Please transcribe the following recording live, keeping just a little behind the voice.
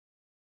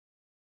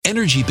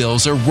energy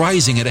bills are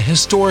rising at a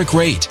historic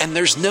rate, and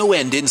there's no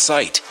end in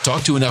sight.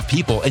 Talk to enough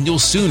people and you'll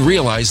soon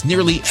realize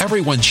nearly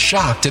everyone's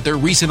shocked at their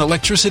recent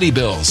electricity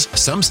bills.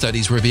 Some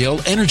studies reveal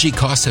energy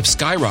costs have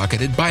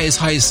skyrocketed by as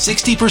high as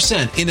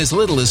 60% in as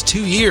little as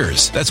 2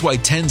 years. That's why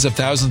tens of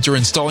thousands are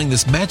installing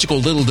this magical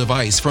little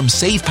device from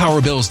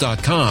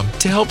SavePowerBills.com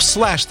to help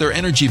slash their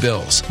energy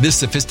bills. This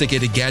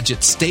sophisticated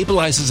gadget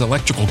stabilizes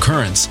electrical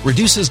currents,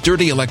 reduces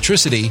dirty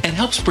electricity, and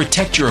helps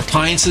protect your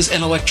appliances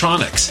and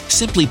electronics.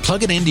 Simply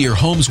plug it into your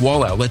home's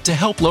wall outlet to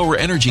help lower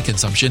energy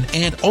consumption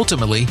and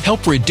ultimately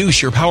help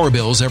reduce your power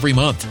bills every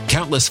month.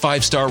 Countless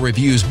 5-star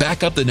reviews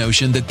back up the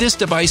notion that this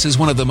device is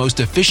one of the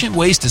most efficient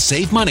ways to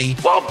save money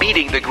while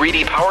beating the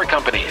greedy power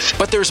companies.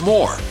 But there's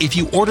more. If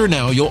you order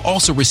now, you'll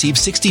also receive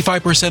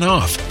 65%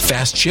 off,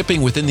 fast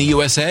shipping within the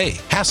USA,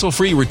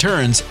 hassle-free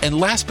returns, and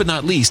last but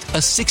not least, a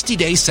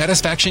 60-day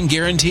satisfaction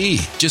guarantee.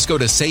 Just go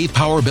to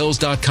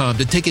SavePowerBills.com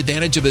to take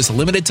advantage of this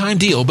limited time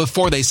deal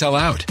before they sell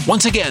out.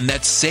 Once again,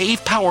 that's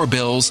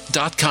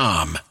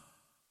SavePowerBills.com.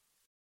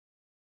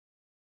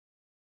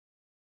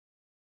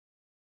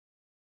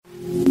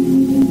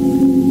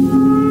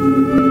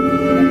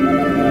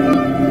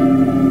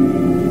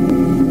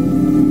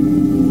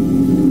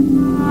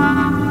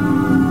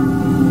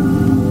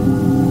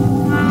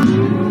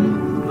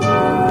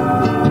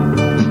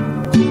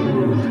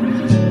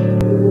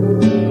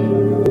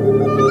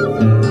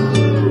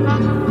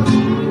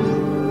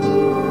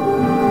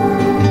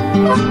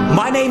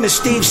 My name is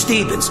Steve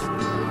Stevens,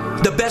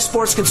 the best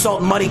sports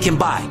consultant money can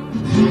buy.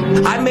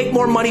 I make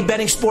more money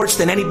betting sports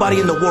than anybody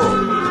in the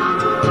world.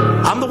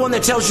 I'm the one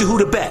that tells you who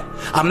to bet.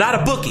 I'm not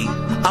a bookie.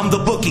 I'm the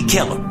bookie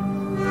killer.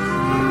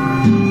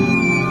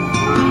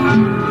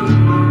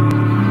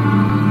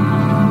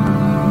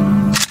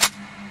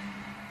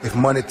 If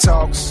money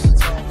talks,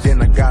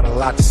 then I got a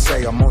lot to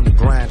say. I'm on the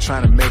grind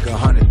trying to make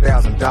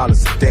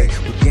 $100,000 a day.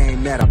 The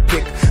game that I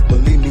pick,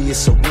 believe me,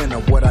 it's a winner.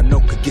 What I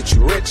know could get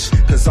you rich,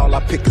 cause all I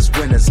pick is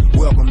winners.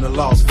 Welcome to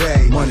Las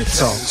Vegas. Money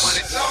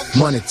talks,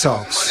 money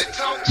talks.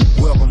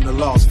 Welcome to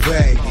Las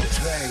Vegas.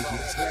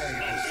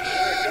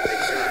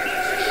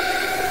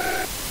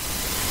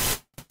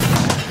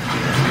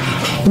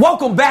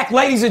 Welcome back,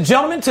 ladies and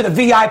gentlemen, to the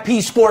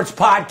VIP Sports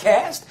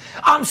Podcast.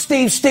 I'm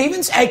Steve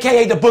Stevens,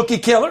 a.k.a. the Bookie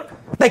Killer.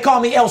 They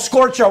call me El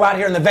Scorcho out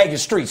here in the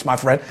Vegas streets, my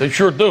friend. They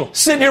sure do.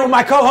 Sitting here with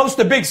my co-host,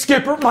 the Big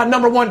Skipper, my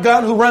number one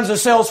gun who runs the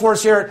sales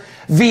force here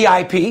at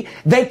VIP.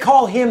 They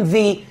call him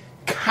the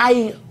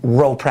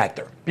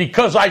chiropractor.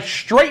 Because I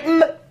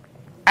straighten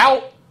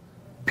out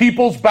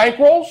people's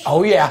bankrolls.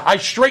 Oh, yeah. I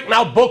straighten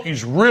out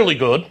bookies really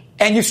good.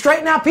 And you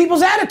straighten out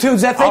people's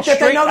attitudes that think that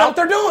they know what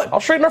they're doing. I'll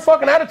straighten their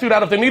fucking attitude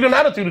out if they need an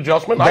attitude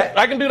adjustment.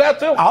 I can do that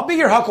too. I'll be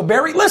your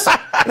Huckleberry. Listen,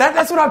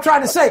 that's what I'm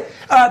trying to say.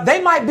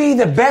 They might be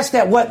the best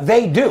at what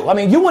they do. I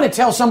mean, you wouldn't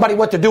tell somebody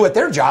what to do at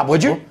their job,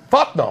 would you?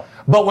 Fuck no.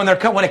 But when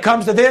it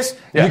comes to this,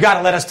 you got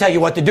to let us tell you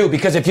what to do.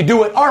 Because if you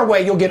do it our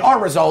way, you'll get our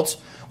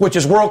results, which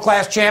is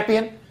world-class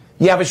champion.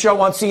 You have a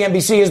show on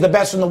CNBC is the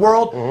best in the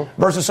world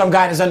versus some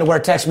guy in his underwear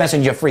text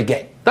messaging you a free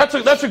game. That's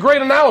a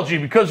great analogy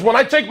because when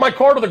I take my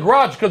car to the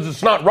garage because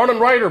it's not running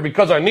right or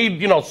because I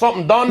need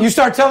something done, you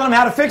start telling them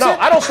how to fix it. No,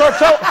 I don't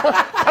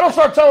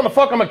start telling the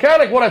fucking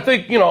mechanic what I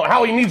think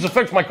how he needs to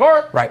fix my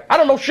car. Right. I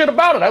don't know shit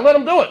about it. I let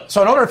him do it.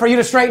 So in order for you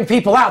to straighten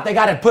people out, they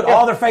got to put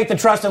all their faith and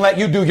trust and let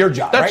you do your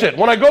job. That's right? it.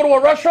 When I go to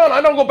a restaurant,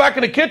 I don't go back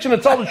in the kitchen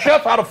and tell the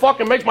chef how to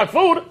fucking make my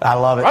food. I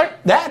love it. Right?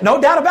 That no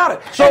doubt about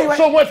it. So anyway,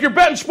 so if you're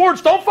betting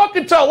sports, don't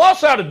fucking tell us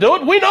how to do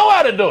it. We know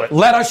how to do it.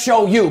 Let us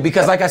show you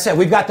because, like I said,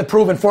 we've got the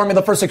proven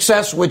formula for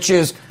success, which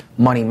is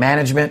money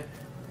management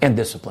and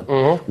discipline.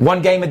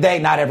 One game a day,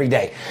 not every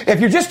day. If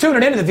you're just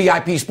tuning into the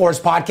VIP Sports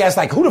Podcast,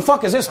 like, who the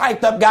fuck is this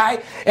hyped up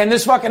guy and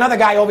this fucking other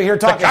guy over here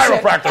talking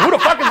shit? The chiropractor. Who the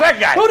fuck is that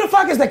guy? Who the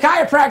fuck is the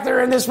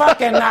chiropractor and this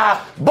fucking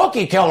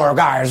bookie killer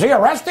guy? Is he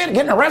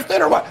getting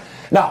arrested or what?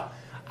 No.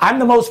 I'm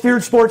the most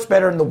feared sports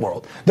bettor in the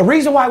world. The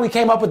reason why we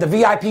came up with the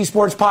VIP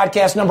Sports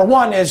Podcast, number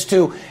one, is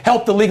to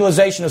help the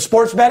legalization of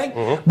sports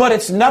betting, but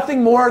it's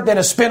nothing more than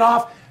a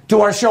spinoff to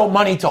our show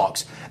Money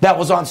Talks that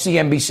was on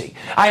CNBC.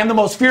 I am the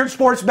most feared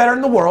sports bettor in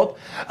the world.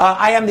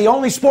 I am the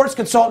only sports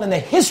consultant in the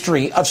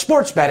history of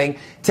sports betting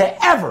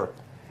to ever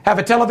have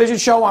a television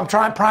show on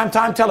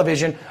primetime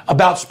television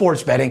about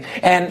sports betting,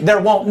 and there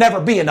won't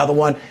never be another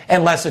one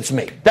unless it's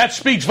me. That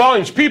speaks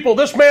volumes. People,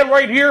 this man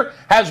right here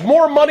has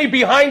more money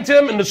behind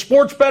him in the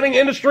sports betting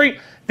industry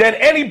than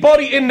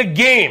anybody in the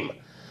game.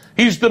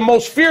 He's the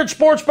most feared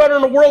sports bettor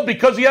in the world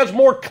because he has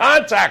more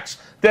contacts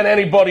than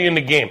anybody in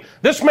the game.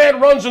 This man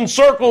runs in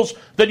circles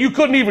that you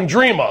couldn't even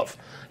dream of.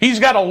 He's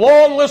got a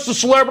long list of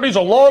celebrities,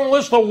 a long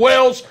list of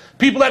whales,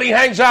 people that he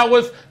hangs out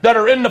with that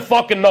are in the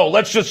fucking know.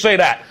 Let's just say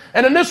that.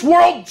 And in this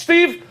world,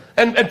 Steve,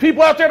 and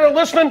people out there that are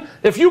listening,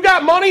 if you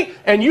got money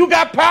and you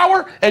got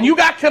power and you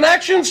got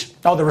connections...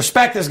 Oh, the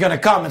respect is going to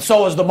come, and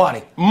so is the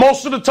money.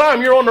 Most of the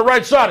time, you're on the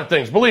right side of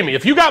things. Believe me,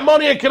 if you got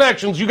money and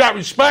connections, you got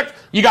respect,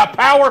 you got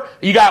power,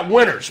 you got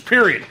winners,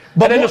 period.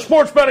 But in the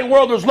sports betting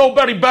world, there's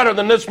nobody better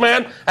than this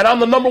man, and I'm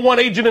the number one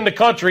agent in the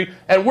country,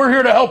 and we're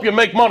here to help you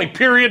make money,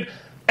 period.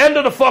 End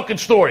of the fucking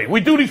story. We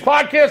do these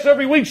podcasts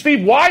every week,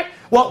 Steve. Why?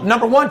 Well,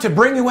 number one, to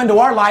bring you into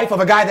our life of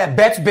a guy that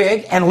bets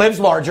big and lives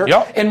larger.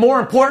 Yep. And more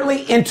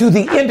importantly, into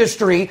the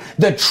industry,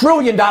 the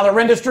trillion-dollar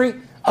industry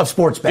of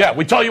sports betting. Yeah,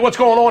 we tell you what's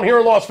going on here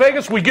in Las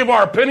Vegas. We give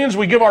our opinions.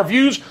 We give our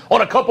views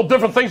on a couple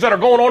different things that are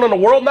going on in the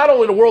world. Not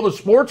only the world of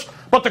sports,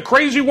 but the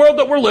crazy world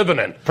that we're living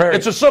in.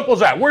 It's as simple as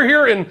that. We're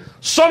here in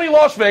sunny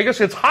Las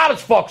Vegas. It's hot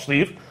as fuck,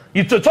 Steve.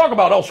 You to talk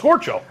about El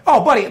Scorcho.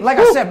 Oh, buddy, like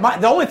I said,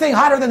 the only thing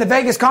hotter than the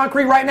Vegas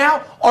concrete right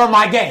now are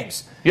my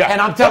games. Yeah. And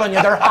I'm telling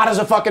you, they're hot as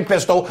a fucking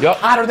pistol,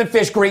 hotter than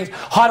fish grease,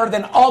 hotter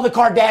than all the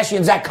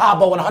Kardashians at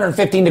Cabo and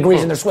 115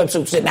 degrees in their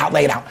swimsuits sitting out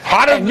laid out.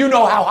 And you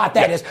know how hot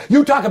that is.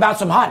 You talk about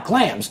some hot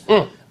clams.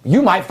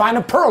 You might find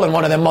a pearl in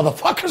one of them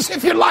motherfuckers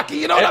if you're lucky,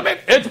 you know what I mean?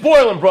 It's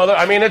boiling, brother.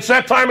 I mean, it's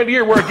that time of the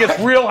year where it gets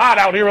real hot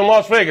out here in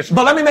Las Vegas.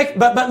 But I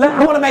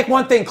want to make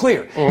one thing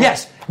clear.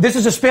 Yes, this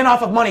is a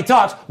spinoff of Money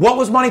Talks. What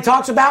was Money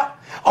Talks about?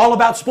 All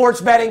about sports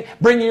betting,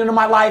 bringing you into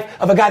my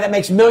life of a guy that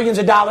makes millions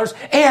of dollars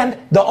and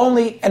the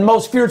only and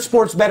most feared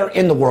sports bettor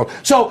in the world.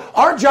 So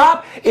our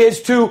job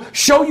is to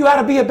show you how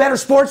to be a better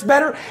sports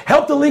bettor,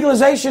 help the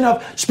legalization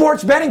of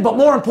sports betting, but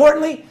more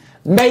importantly,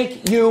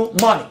 make you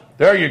money.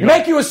 There you go.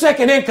 Make you a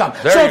second income.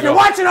 So if you're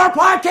watching our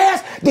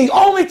podcast, the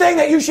only thing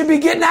that you should be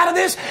getting out of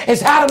this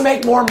is how to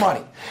make more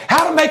money,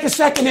 how to make a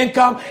second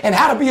income, and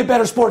how to be a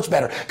better sports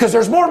bettor. Because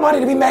there's more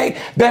money to be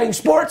made betting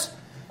sports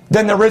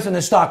than there is in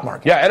the stock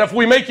market. Yeah, and if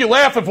we make you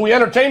laugh, if we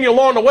entertain you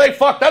along the way,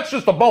 fuck, that's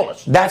just a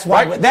bonus. That's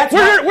why. Right?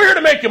 We're here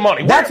to make you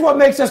money. That's what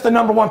makes us the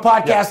number one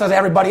podcast as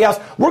everybody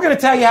else. We're going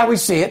to tell you how we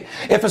see it.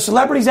 If a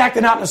celebrity's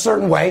acting out in a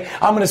certain way,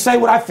 I'm going to say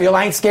what I feel.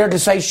 I ain't scared to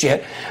say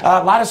shit.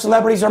 A lot of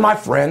celebrities are my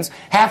friends.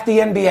 Half the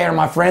NBA are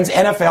my friends.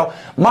 NFL.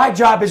 My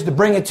job is to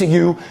bring it to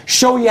you,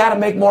 show you how to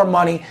make more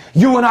money.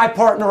 You and I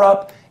partner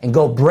up and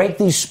go break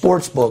these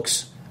sports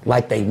books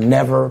like they've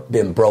never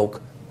been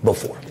broke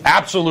before.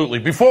 Absolutely.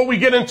 Before we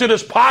get into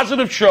this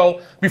positive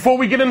show, before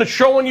we get into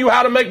showing you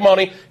how to make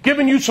money,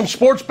 giving you some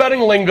sports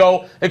betting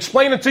lingo,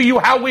 explaining to you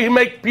how we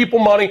make people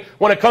money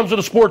when it comes to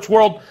the sports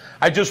world,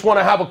 I just want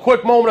to have a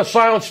quick moment of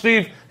silence,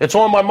 Steve. It's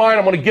on my mind.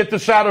 I'm going to get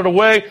this out of the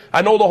way.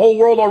 I know the whole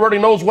world already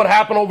knows what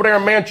happened over there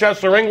in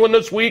Manchester, England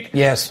this week.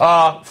 Yes.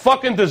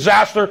 Fucking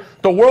disaster.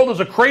 The world is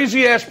a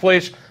crazy-ass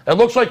place. It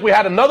looks like we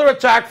had another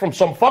attack from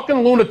some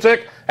fucking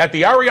lunatic at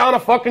the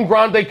Ariana fucking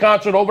Grande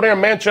concert over there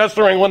in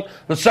Manchester, England,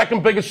 the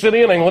second biggest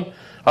city in England.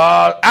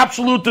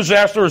 Absolute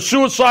disaster. A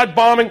suicide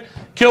bombing.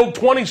 Killed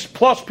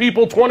 20-plus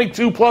people,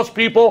 22-plus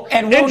people.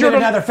 And wounded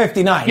another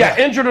 59. Yeah,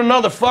 injured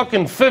another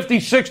fucking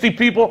 50, 60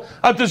 people.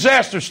 A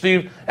disaster,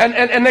 Steve.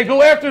 And they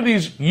go after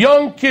these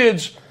young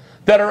kids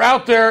that are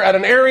out there at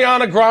an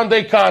Ariana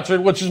Grande concert,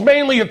 which is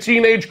mainly a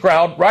teenage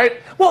crowd, right?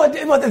 Well,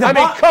 I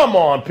mean, come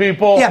on,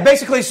 people. Yeah,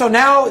 basically, so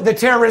now the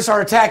terrorists are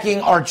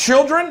attacking our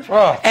children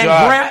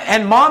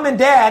and mom and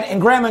dad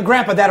and grandma and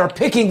grandpa that are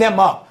picking them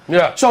up.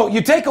 Yeah. So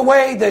you take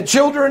away the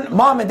children,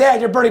 mom and dad,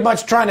 you're pretty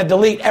much trying to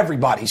delete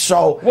everybody.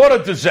 So what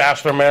a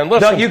disaster, man.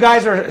 Listen. You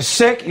guys are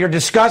sick. You're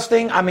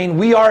disgusting. I mean,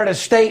 we are at a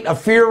state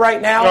of fear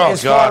right now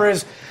as far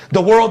as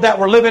the world that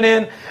we're living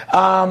in.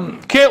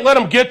 Can't let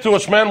them get to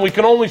us, man. We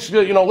can only,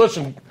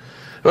 listen.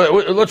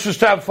 Let's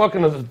just have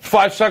fucking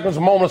 5 seconds,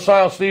 a moment of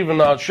silence, Steve,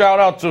 and shout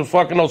out to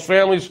fucking those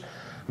families.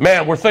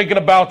 Man, we're thinking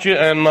about you,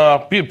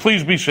 and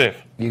please be safe.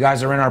 You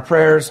guys are in our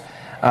prayers.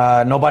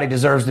 Nobody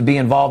deserves to be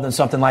involved in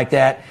something like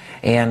that.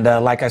 And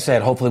like I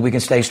said, hopefully we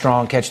can stay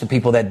strong, catch the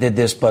people that did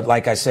this. But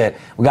like I said,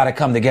 we got to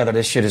come together.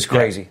 This shit is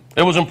crazy. Yeah.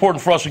 It was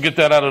important for us to get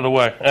that out of the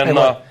way.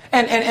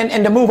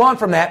 And to move on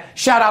from that,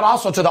 shout out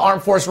also to the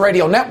Armed Force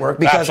Radio Network,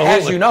 because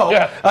as you know,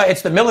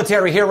 it's the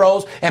military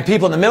heroes and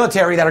people in the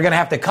military that are going to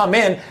have to come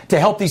in to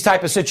help these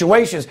type of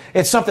situations.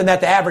 It's something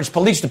that the average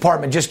police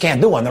department just can't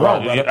do on their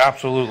own, brother.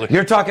 Absolutely.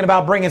 You're talking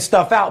about bringing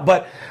stuff out.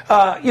 But,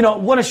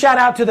 want to shout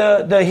out to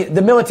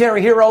the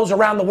military heroes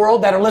around the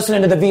world that are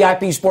listening to the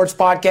VIP Sports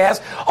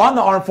Podcast on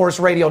the Armed Force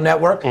Radio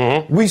Network.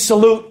 Mm-hmm. We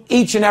salute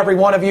each and every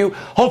one of you.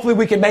 Hopefully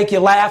we can make you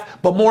laugh,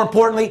 but more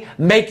importantly,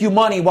 make you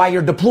money while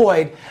you're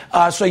deployed,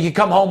 so you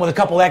come home with a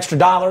couple extra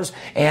dollars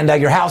and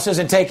your house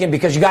isn't taken,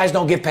 because you guys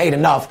don't get paid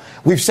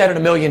enough. We've said it a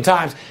million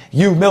times.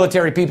 You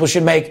military people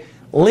should make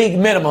league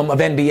minimum of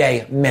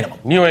NBA minimum.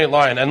 You ain't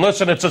lying. And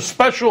listen, it's a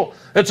special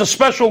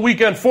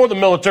weekend for the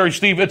military,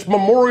 Steve. It's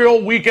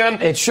Memorial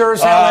Weekend. It sure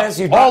as hell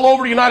is. All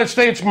over the United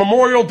States,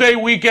 Memorial Day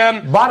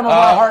weekend. Bottom of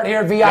my heart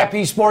here at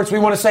VIP Sports, we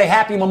want to say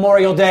happy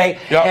Memorial Day,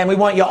 and we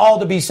want you all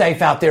to be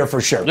safe out there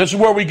for sure. This is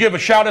where we give a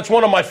shout. It's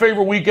one of my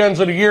favorite weekends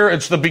of the year.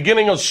 It's the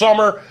beginning of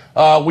summer.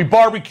 We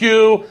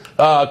barbecue.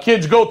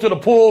 Kids go to the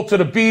pool, to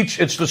the beach.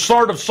 It's the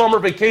start of summer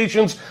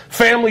vacations.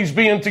 Families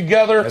being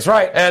together. That's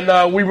right.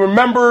 And we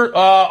remember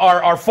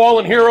our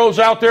fallen heroes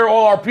out there,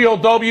 all our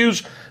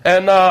POWs.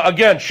 And,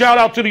 again, shout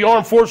out to the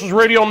Armed Forces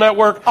Radio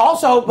Network.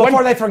 Also,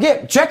 before they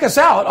forget, check us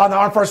out on the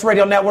Armed Forces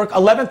Radio Network,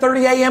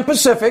 11:30 a.m.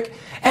 Pacific,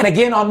 and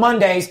again on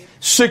Mondays,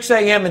 6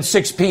 a.m. and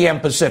 6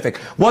 p.m. Pacific.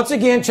 Once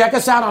again, check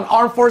us out on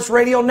Armed Forces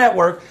Radio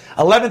Network,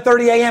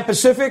 11:30 a.m.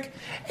 Pacific,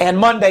 and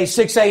Monday,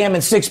 6 a.m.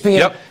 and 6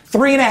 p.m. Yep.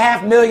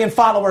 3.5 million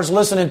followers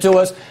listening to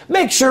us.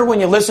 Make sure when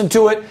you listen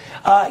to it,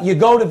 you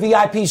go to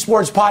VIP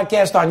Sports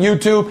Podcast on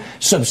YouTube,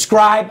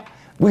 subscribe.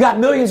 We got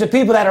millions of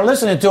people that are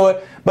listening to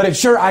it, but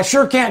I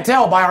sure can't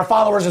tell by our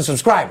followers and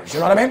subscribers. You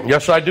know what I mean?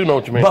 Yes, I do know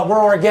what you mean. But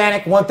we're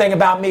organic. One thing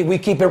about me, we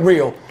keep it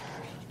real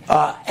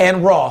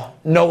and raw.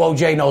 No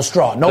OJ, no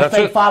straw. No That's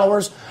fake it.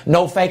 followers,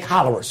 no fake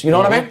hollowers. You know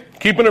what I mean?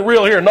 Keeping it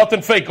real here.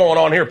 Nothing fake going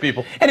on here,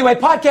 people. Anyway,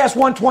 podcast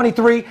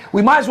 123.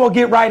 We might as well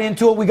get right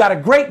into it. We got a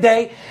great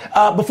day.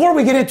 Before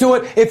we get into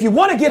it, if you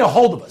want to get a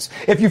hold of us,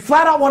 if you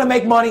flat out want to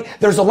make money,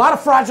 there's a lot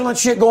of fraudulent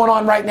shit going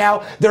on right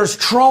now. There's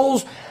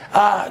trolls.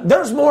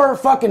 There's more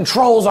fucking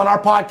trolls on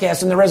our podcast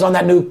than there is on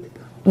that new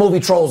movie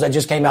Trolls that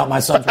just came out. My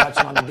son's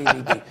watching on the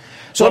DVD.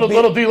 So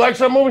Little D likes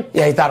that movie?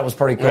 Yeah, he thought it was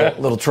pretty cool. Yeah.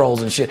 Little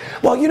trolls and shit.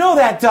 Well, you know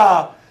that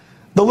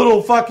the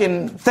little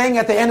fucking thing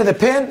at the end of the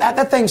pin?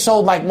 That thing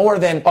sold like more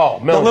than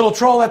the little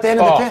troll at the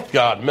end of the pin. Oh,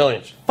 God,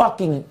 millions.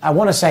 Fucking, I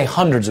want to say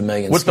hundreds of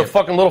millions. With the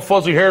fucking little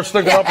fuzzy hair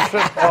sticking up and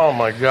shit? Oh,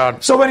 my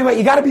God. So anyway,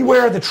 you got to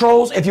beware of the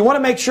trolls. If you want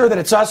to make sure that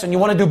it's us and you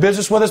want to do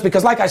business with us,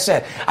 because like I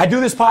said, I do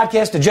this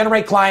podcast to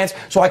generate clients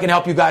so I can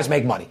help you guys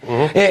make money.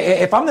 Mm-hmm.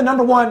 If I'm the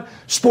number one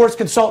sports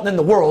consultant in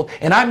the world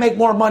and I make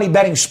more money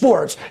betting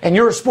sports and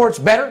you're a sports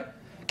bettor,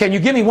 can you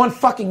give me one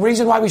fucking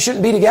reason why we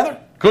shouldn't be together?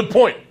 Good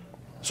point.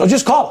 So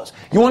just call us.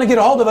 You want to get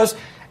a hold of us,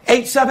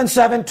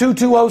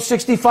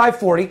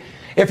 877-220-6540.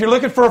 If you're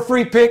looking for a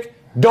free pick,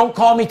 don't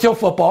call me till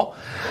football.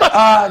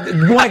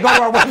 You want to go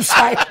to our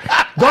website?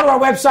 Go to our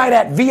website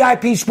at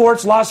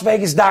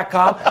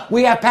VIPSportsLasVegas.com.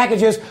 We have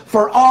packages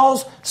for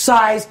all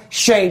size,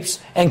 shapes,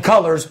 and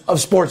colors of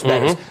sports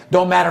bettors.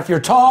 Don't matter if you're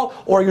tall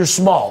or you're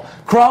small,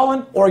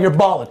 crawling or you're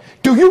balling.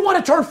 Do you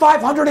want to turn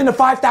 500 into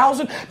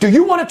 5,000? Do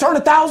you want to turn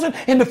 1,000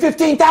 into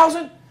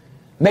 15,000?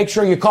 Make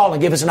sure you call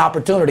and give us an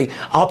opportunity.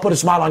 I'll put a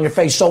smile on your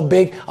face so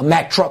big a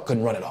Mack truck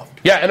couldn't run it off.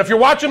 Yeah, and if you're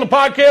watching the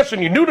podcast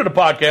and you're new to the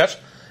podcast,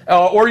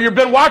 or you've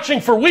been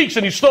watching for weeks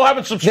and you still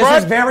haven't subscribed.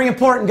 This is very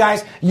important,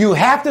 guys. You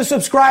have to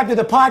subscribe to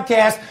the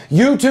podcast.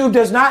 YouTube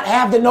does not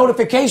have the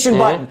notification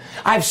button.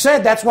 I've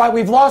said that's why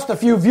we've lost a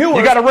few viewers.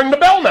 You got to ring the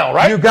bell now,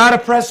 right? You got to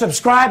press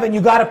subscribe, and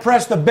you got to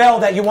press the bell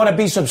that you want to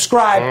be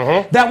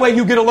subscribed. That way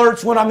you get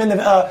alerts when I'm in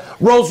the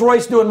Rolls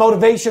Royce doing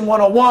Motivation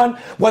 101,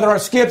 whether our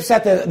Skip's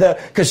at the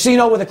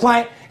casino with a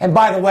client. And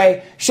by the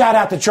way, shout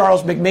out to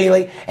Charles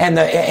McNeely and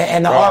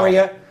the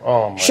Aria.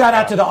 Shout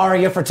out to the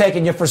Aria for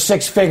taking you for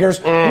six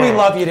figures. We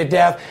love you to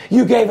death.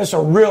 You gave us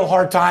a real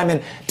hard time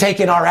in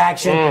taking our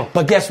action.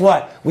 But guess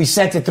what? We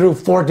sent it through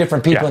 4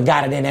 different people and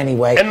got it in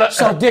anyway.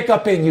 So dick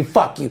up in you.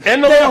 Fuck you. They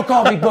don't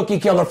call me Bookie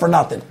Killer for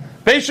nothing.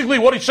 Basically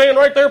what he's saying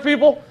right there,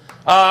 people,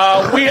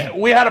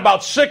 we had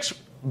about 6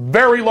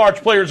 very large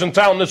players in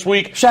town this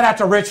week. Shout out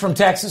to Rich from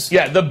Texas.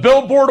 Yeah, the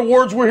Billboard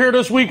Awards were here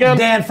this weekend.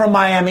 Dan from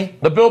Miami.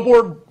 The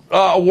Billboard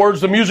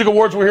Awards, the music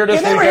awards were here this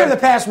weekend. They were here the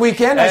past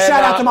weekend. And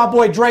shout out to my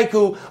boy Drake,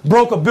 who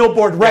broke a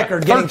Billboard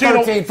record, getting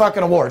 13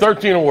 fucking awards.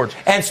 13 awards.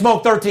 And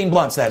smoked 13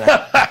 blunts that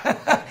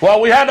night. Well,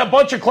 we had a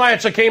bunch of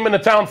clients that came into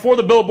town for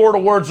the Billboard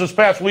Awards this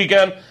past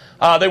weekend.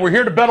 They were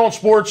here to bet on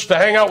sports, to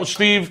hang out with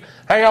Steve,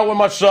 hang out with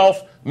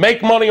myself,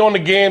 make money on the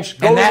games.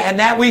 And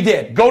that we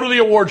did. Go to the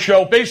award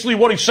show. Basically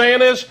what he's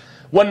saying is,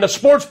 when the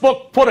sports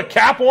book put a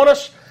cap on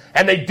us,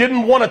 and they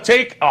didn't want to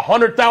take a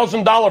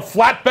 $100,000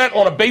 flat bet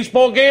on a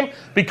baseball game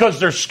because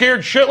they're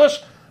scared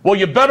shitless, well,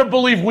 you better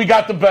believe we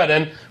got the bet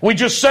in. We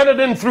just sent it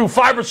in through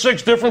 5 or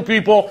 6 different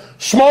people,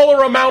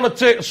 smaller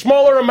amounts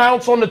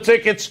on the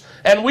tickets,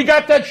 and we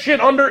got that shit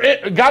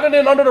got it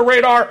in under the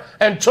radar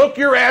and took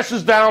your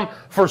asses down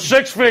for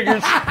 6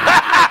 figures.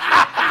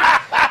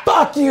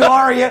 Fuck you,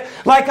 Aria.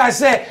 Like I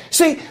said,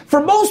 see,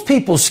 for most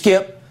people,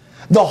 Skip,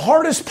 the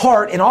hardest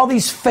part in all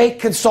these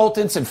fake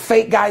consultants and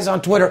fake guys on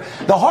Twitter,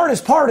 the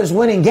hardest part is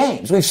winning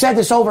games. We've said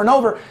this over and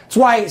over. That's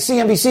why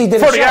CNBC did a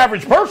show. For the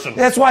average person.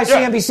 That's why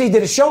CNBC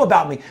did a show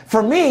about me.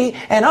 For me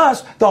and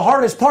us, the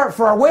hardest part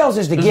for our whales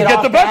is to get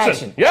off the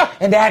action. Yeah.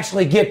 And to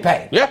actually get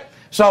paid. Yeah.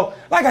 So,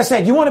 like I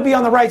said, you want to be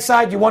on the right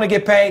side, you want to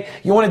get paid,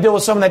 you want to deal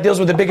with someone that deals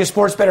with the biggest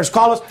sports bettors,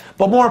 call us.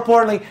 But more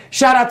importantly,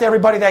 shout out to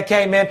everybody that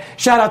came in.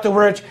 Shout out to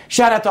Rich.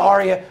 Shout out to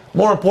Aria.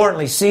 More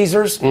importantly,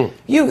 Caesars.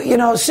 You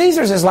know,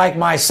 Caesars is like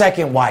my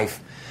second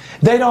wife.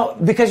 They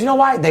don't, because you know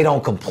why? They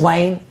don't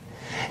complain.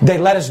 They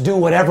let us do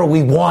whatever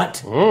we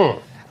want. That's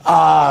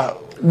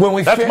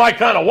my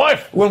kind of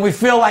wife. When we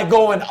feel like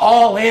going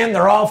all in,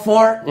 they're all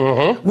for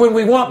it. When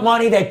we want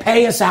money, they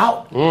pay us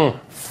out.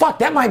 Fuck,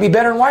 that might be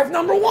better than wife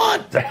number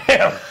 1.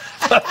 Damn.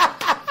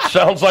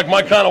 Sounds like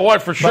my kind of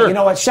wife for sure. But you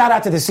know what? Shout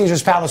out to the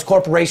Caesars Palace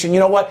Corporation. You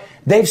know what?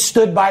 They've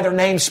stood by their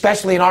name,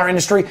 especially in our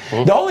industry.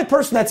 The only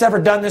person that's ever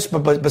done this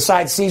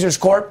besides Caesars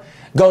Corp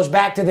goes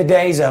back to the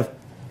days of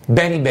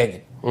Benny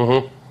Bingen.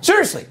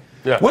 Seriously.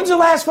 Yeah. When's the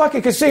last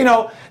fucking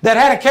casino that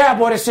had a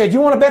cowboy that said,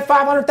 you want to bet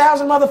 $500,000,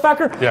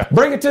 motherfucker? Yeah.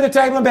 Bring it to the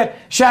table and bet.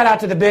 Shout out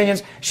to the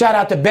Binions. Shout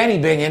out to Benny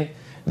Binion.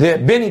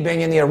 Benny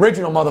Binion, the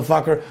original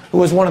motherfucker, who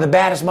was one of the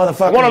baddest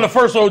motherfuckers. One of the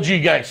first OG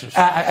gangsters.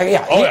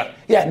 The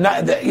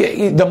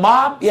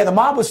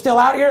mob was still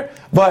out here,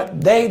 but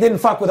they didn't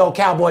fuck with old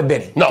Cowboy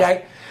Benny. No.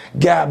 Okay?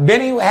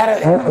 Benny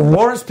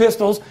wore his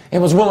pistols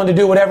and was willing to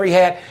do whatever he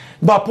had.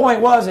 But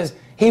point is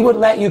he would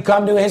let you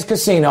come to his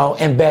casino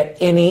and bet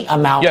any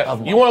amount of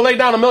money. You want to lay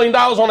down $1 million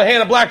on a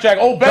hand of blackjack?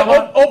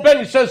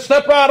 Benny says,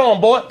 step right on,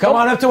 boy. Come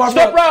on up to our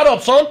Step right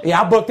up, son. Yeah,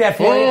 I'll book that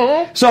for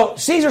you. So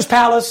Caesar's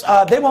Palace,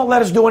 they won't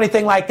let us do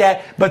anything like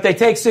that, but they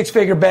take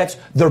six-figure bets.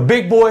 They're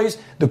big boys.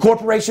 The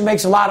corporation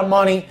makes a lot of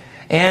money.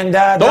 And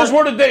those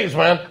were the days,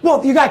 man.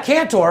 Well, you got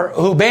Cantor,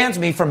 who bans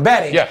me from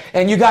betting. Yeah.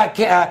 And you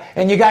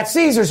got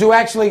Caesars, who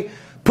actually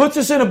puts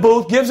us in a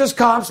booth, gives us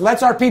comps,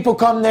 lets our people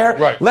come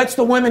there, lets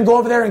the women go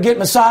over there and get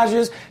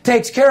massages,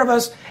 takes care of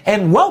us,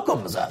 and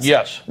welcomes us.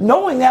 Yes.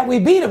 Knowing that we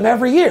beat them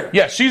every year.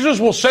 Yes, Caesars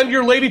will send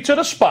your lady to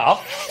the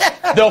spa.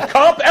 They'll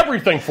comp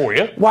everything for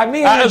you. Why,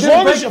 me as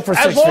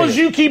and long as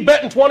you keep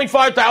betting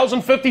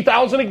 $25,000,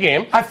 $50,000 a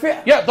game.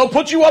 They'll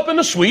put you up in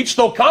the suites.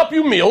 They'll comp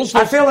you meals.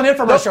 I feel an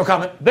infomercial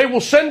coming. They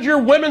will send your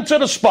women to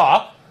the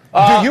spa.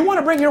 Do you want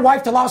to bring your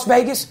wife to Las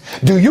Vegas?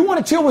 Do you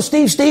want to chill with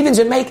Steve Stevens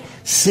and make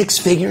 6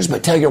 figures,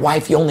 but tell your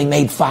wife you only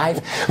made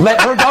 5?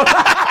 Let her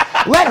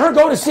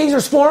go to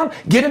Caesars Forum,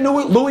 get a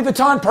new Louis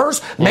Vuitton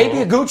purse, maybe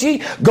a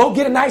Gucci, go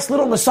get a nice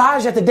little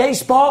massage at the day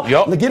spa,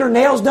 get her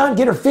nails done,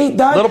 get her feet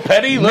done, little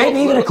petty, maybe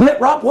even a clit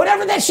rub,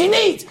 whatever that she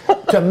needs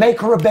to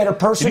make her a better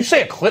person. Did you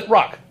say a clit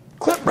rock?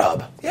 Clit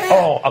rub. Yeah.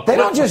 Oh, they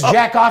don't just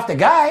jack off the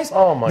guys.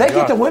 Oh my God. They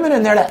get the women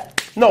in there to.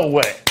 No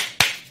way.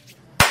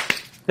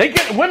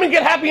 Women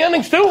get happy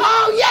endings too?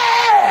 Oh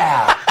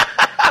yeah!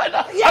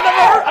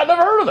 I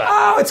never heard of that.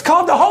 Oh, it's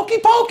called the hokey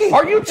pokey.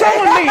 Are you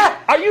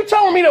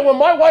telling me that when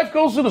my wife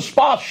goes to the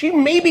spa, she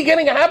may be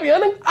getting a happy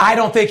ending? I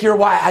don't think your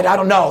wife. I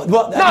don't know.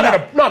 Well,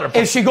 not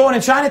is she going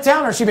in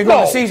Chinatown or is she been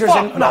going to Caesars?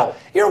 No.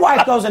 Your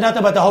wife goes to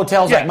nothing but the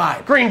hotels like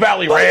mine. Green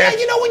Valley Ranch.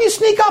 Yeah, when you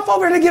sneak off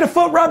over to get a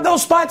foot rub,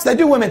 those spots, they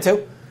do women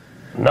too.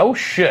 No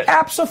shit.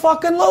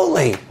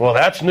 Abso-fucking-lutely. Well,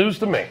 that's news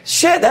to me.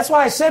 Shit, that's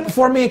why I said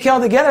before me and Kel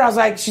together,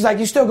 she's like,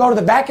 you still go to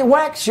the back and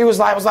wax? I was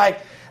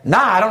like,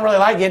 nah, I don't really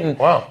like getting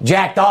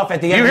jacked off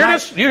at the end of the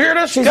night. You hear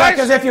this? She's guys? like,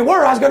 because if you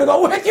were, I was going to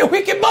go with you.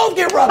 We can both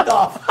get rubbed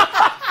off.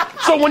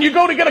 So when you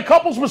go to get a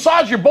couple's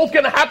massage, you're both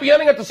getting a happy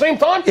ending at the same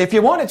time? If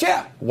you want it,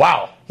 yeah.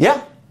 Wow.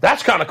 Yeah.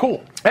 That's kind of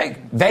cool. Hey,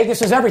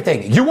 Vegas is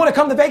everything. You want to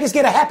come to Vegas,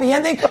 get a happy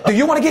ending? Do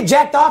you want to get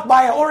jacked off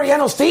by an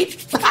Oriental's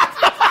feet?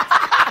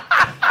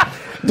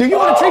 Do you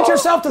want to treat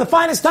yourself to the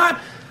finest time?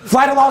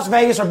 Fly to Las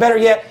Vegas, or better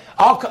yet,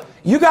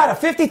 you got a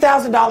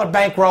 $50,000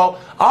 bankroll.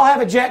 I'll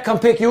have a jet come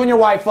pick you and your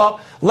wife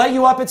up, let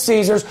you up at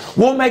Caesars.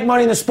 We'll make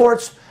money in the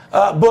sports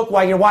book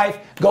while your wife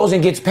goes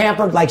and gets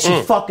pampered like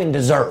she fucking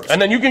deserves.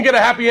 And then you can get a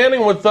happy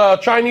ending with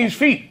Chinese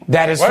feet.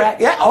 That is right.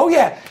 Yeah. Oh,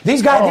 yeah.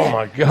 These guys,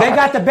 my God. They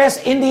got the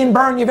best Indian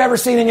burn you've ever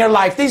seen in your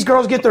life. These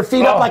girls get their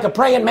feet up like a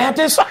praying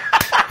mantis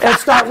and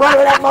start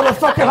running that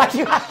motherfucker like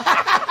you.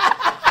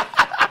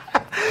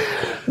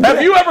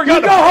 Have you ever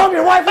got go home,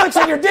 your wife looks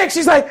at your dick,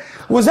 she's like,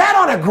 was that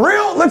on a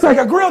grill? It looks like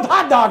a grilled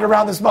hot dog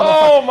around this motherfucker.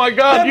 Oh, my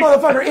God. That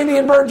motherfucker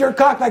Indian burned your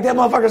cock like that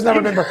motherfucker's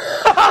never been burned.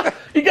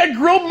 You got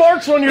grilled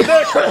marks on your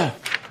dick.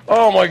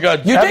 Oh, my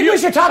God. You think we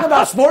should talk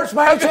about sports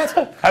by any chance?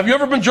 Have you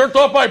ever been jerked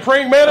off by a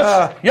praying mantis?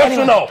 Yes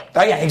or no?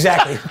 Oh, yeah,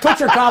 exactly.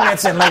 Put your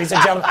comments in, ladies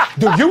and gentlemen.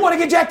 Do you want to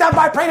get jacked off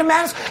by a praying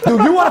mantis? Do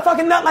you want to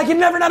fucking nut like you've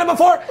never done it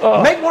before?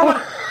 Make more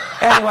money.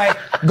 Anyway,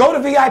 go to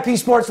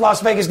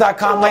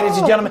VIPSportsLasVegas.com, ladies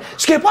and gentlemen.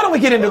 Skip, why don't we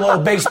get into a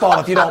little baseball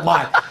if you don't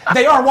mind?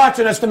 They are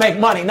watching us to make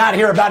money, not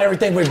hear about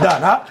everything we've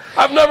done, huh?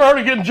 I've never heard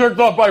of getting jerked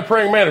off by a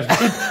praying mantis.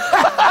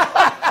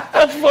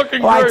 That's fucking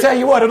great. Well, I tell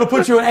you what, it'll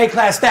put you in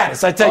A-class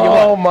status. I tell you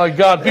what. Oh, my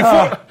God.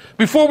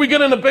 Before we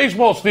get into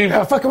baseball, Steve.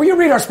 Will you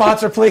read our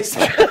sponsor, please?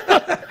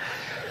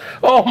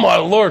 Oh, my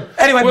Lord.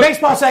 Anyway,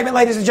 baseball segment,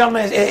 ladies and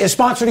gentlemen, is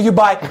sponsored to you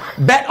by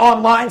Bet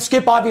Online.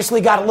 Skip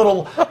obviously got a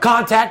little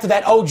contact to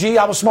that OG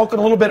I was smoking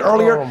a little bit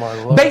earlier. Oh,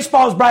 my Lord.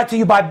 Baseball is brought to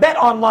you by Bet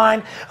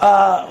Online,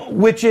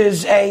 which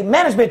is a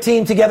management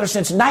team together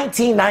since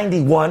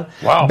 1991.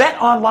 Wow.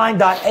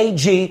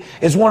 BetOnline.ag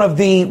is one of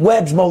the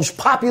web's most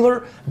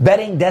popular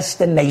betting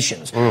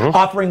destinations,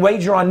 offering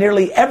wager on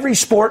nearly every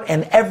sport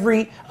and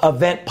every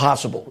event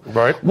possible.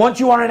 Right. Once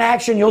you are in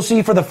action, you'll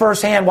see for the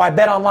first hand why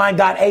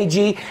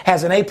BetOnline.ag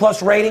has an A+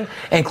 rating,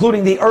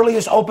 including the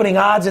earliest opening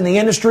odds in the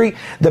industry,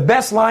 the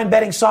best line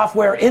betting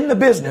software in the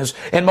business,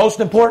 and most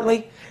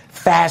importantly,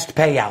 fast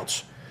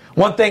payouts.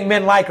 One thing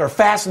men like are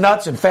fast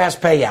nuts and fast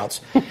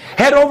payouts.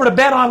 Head over to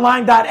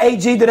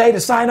betonline.ag today to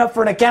sign up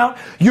for an account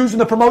using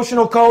the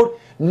promotional code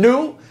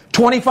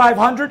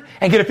NEW2500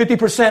 and get a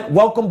 50%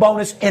 welcome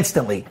bonus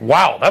instantly.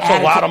 Wow, that's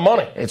a lot of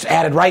money. It's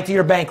added right to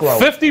your bankroll.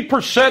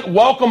 50%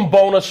 welcome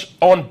bonus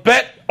on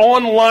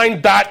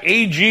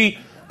betonline.ag.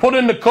 put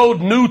in the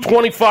code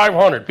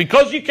NEW2500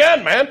 because you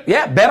can, man.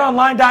 Yeah,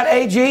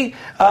 betonline.ag,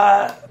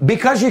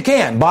 because you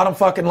can. Bottom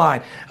fucking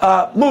line.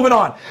 Moving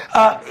on.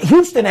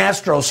 Houston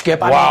Astros,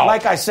 Skip. I mean,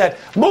 like I said,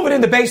 moving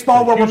into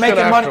baseball where we're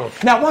making money.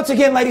 Now, once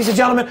again, ladies and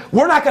gentlemen,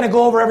 we're not going to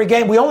go over every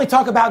game. We only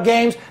talk about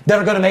games that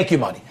are going to make you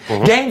money.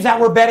 Games that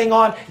we're betting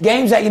on,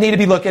 games that you need to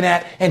be looking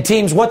at, and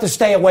teams what to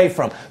stay away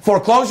from.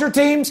 Foreclosure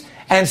teams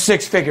and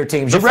six-figure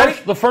teams. You ready?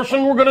 The first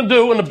thing we're going to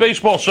do in the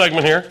baseball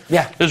segment here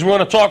is we're going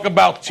to talk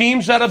about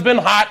teams that have been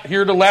hot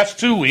here the last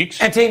 2 weeks.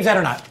 And teams that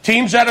are not.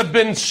 Teams that have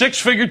been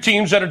six-figure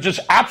teams that are just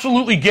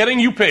absolutely getting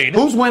you paid.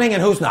 Who's winning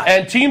and who's not.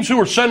 And teams who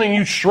are sending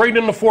you straight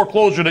into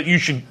foreclosure that you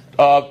should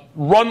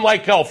run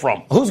like hell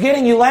from. Who's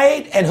getting you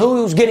laid and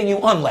who's getting you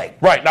unlaid.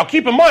 Right. Now,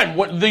 keep in mind,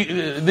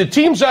 the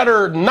teams that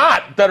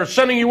are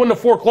sending you into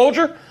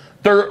foreclosure,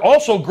 they're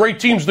also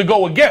great teams to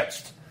go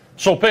against.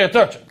 So pay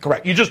attention.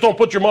 Correct. You just don't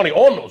put your money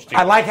on those teams.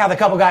 I like how the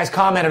couple guys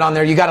commented on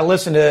there. You got to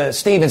listen to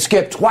Steve and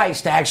Skip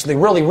twice to actually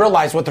really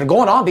realize what they're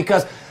going on,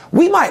 because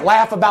we might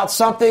laugh about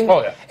something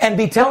and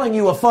be telling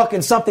you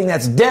something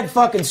that's dead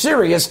fucking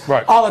serious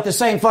all at the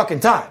same fucking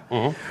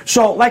time.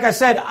 So, like I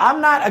said, I'm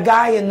not a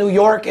guy in New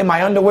York in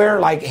my underwear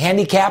like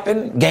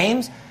handicapping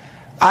games.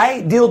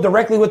 I deal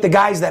directly with the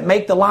guys that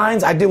make the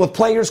lines. I deal with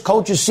players,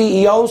 coaches,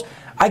 CEOs.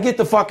 I get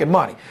the fucking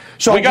money.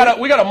 So we got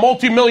a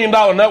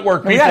multi-million-dollar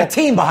network. We got a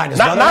team behind us.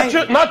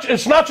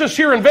 It's not just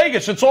here in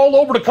Vegas. It's all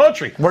over the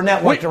country. We're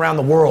networked around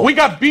the world. We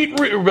got beat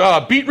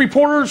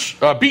reporters,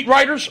 beat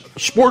writers,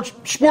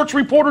 sports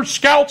reporters,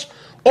 scouts,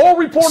 all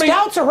reporting.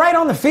 Scouts are right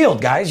on the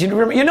field, guys. You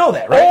know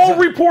that, right? All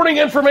reporting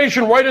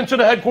information right into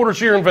the headquarters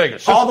here in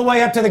Vegas. All the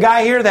way up to the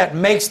guy here that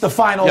makes the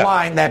final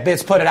line that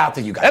bits put it out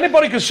to you guys.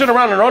 Anybody can sit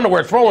around in their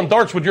underwear throwing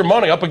darts with your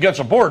money up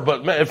against a board,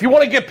 but man, if you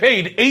want to get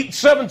paid,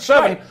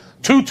 877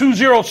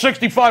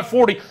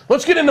 220-6540.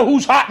 Let's get into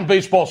who's hot in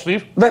baseball,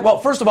 Steve. Well,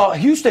 first of all,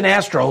 Houston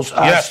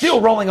Astros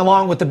still rolling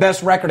along with the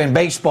best record in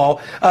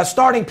baseball.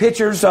 Starting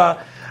pitchers,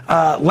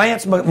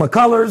 Lance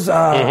McCullers,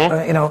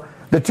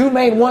 the two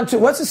main 1-2.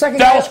 What's the second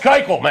Dallas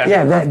guy? Keuchel, man.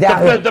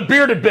 Yeah, the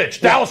bearded bitch.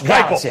 Dallas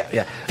Keuchel.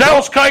 Yeah.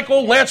 Dallas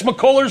Keuchel, Lance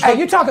McCullers. Hey,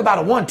 you talk about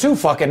a 1-2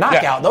 fucking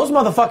knockout. Yeah. Those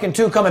motherfucking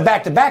two coming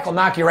back to back will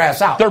knock your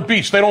ass out. They're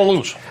beasts. They don't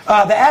lose.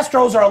 The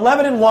Astros are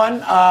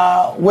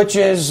 11-1, which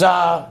is...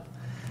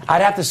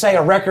 I'd have to say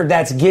a record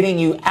that's getting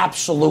you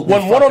absolutely.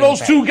 When one of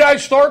those two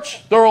guys starts,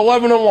 they're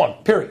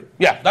 11-1. Period.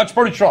 Yeah, that's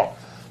pretty strong.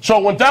 So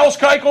when Dallas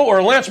Keuchel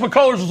or Lance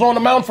McCullers is on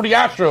the mound for the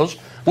Astros,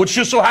 which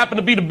just so happen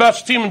to be the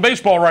best team in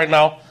baseball right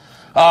now,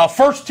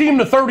 first team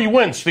to 30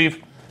 wins,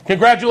 Steve.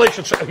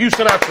 Congratulations,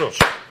 Houston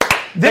Astros.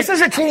 This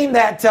is a team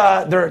that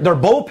their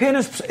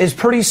bullpen is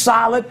pretty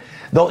solid.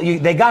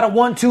 They got a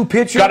 1-2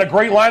 pitcher. Got a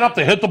great lineup.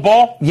 They hit the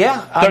ball.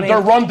 Yeah.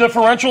 Their run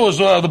differential is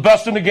the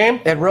best in the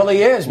game. It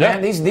really is,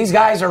 man. These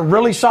guys are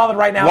really solid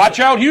right now. Watch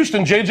out,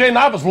 Houston. J.J.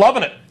 Nava's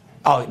loving it.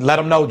 Oh, let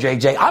them know,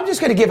 JJ. I'm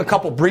just going to give a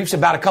couple briefs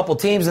about a couple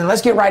teams, and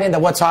let's get right into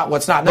what's hot,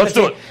 what's not. Let's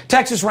do it.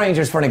 Texas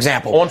Rangers, for an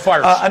example. On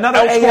fire. Another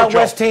AL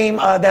West team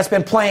that's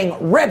been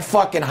playing red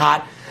fucking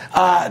hot.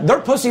 Their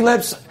pussy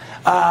lips...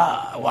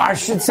 I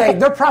should say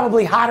they're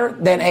probably hotter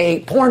than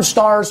a porn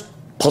star's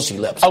pussy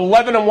lips.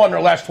 11-1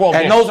 their last 12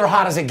 games. And those are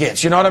hot as it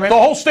gets. You know what I mean? The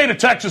whole state of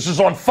Texas is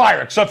on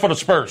fire, except for the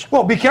Spurs.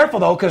 Well, be careful,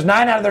 though, because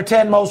 9 out of their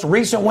 10 most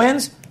recent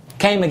wins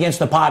came against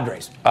the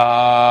Padres.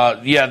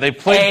 They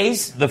played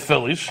A's the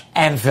Phillies.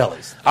 And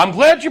Phillies. I'm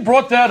glad you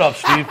brought that up,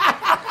 Steve.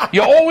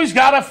 You always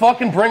got to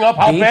fucking bring up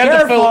how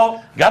bad the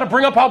Phillies... Got to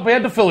bring up how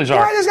bad the Phillies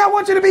are. I just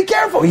want you to be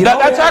careful.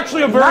 That's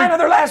actually a very... 9 of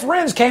their last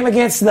wins came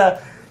against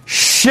the...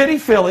 shitty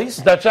Phillies.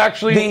 That's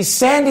actually the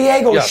San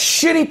Diego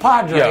shitty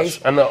Padres. Yes,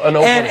 and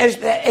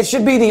it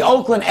should be the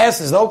Oakland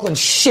S's, the Oakland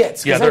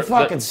shits, because they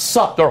fucking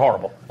suck. They're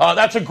horrible.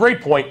 That's a great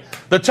point.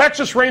 The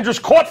Texas Rangers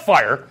caught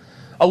fire,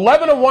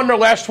 11-1 their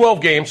last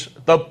 12 games.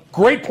 The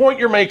great point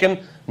you're making.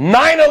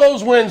 9 of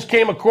those wins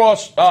came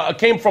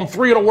from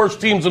 3 of the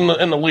worst teams in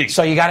the league.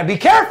 So you got to be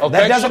careful. Okay?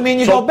 That doesn't mean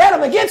you go bet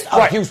them against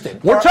Houston.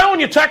 We're telling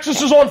you Texas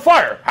is on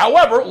fire.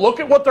 However, look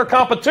at what their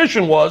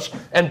competition was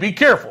and be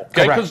careful,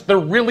 okay? Because they're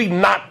really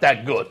not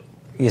that good.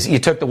 You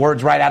took the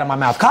words right out of my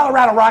mouth.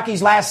 Colorado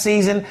Rockies last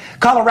season.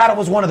 Colorado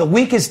was one of the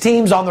weakest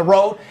teams on the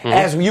road.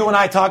 As you and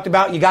I talked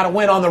about, you got to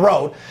win on the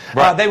road.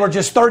 Right. They were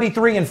just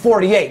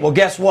 33-48. Well,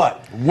 guess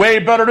what? Way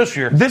better this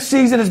year. This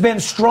season has been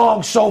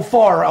strong so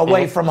far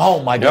away from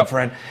home, my good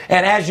friend.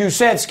 And as you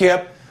said,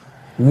 Skip,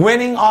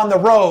 winning on the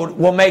road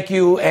will make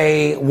you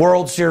a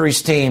World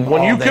Series team.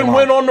 When you can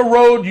win on the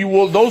road, you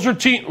will. Those are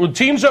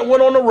teams that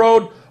win on the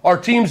road are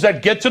teams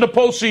that get to the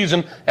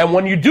postseason. And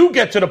when you do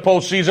get to the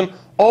postseason,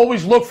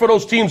 always look for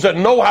those teams that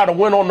know how to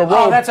win on the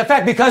road. Oh, that's a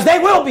fact, because they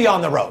will be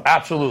on the road.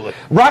 Absolutely.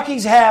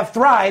 Rockies have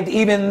thrived,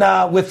 even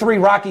with 3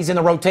 Rockies in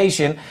the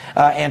rotation.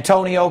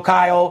 Antonio,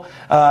 Kyle,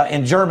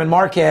 and German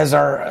Marquez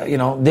are,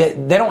 they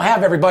don't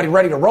have everybody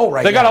ready to roll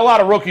right now. They got a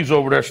lot of rookies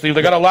over there, Steve.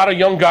 They got a lot of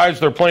young guys.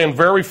 They're playing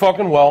very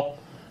fucking well.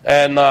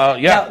 And, Now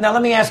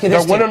let me ask you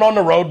this. They're winning on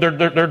the road.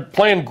 They're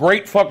playing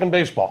great fucking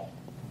baseball.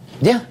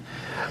 Yeah.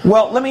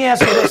 Well, let me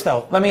ask you this,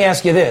 though. Let me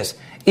ask you this.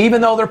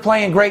 Even though they're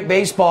playing great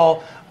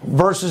baseball,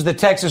 versus the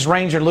Texas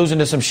Rangers losing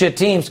to some shit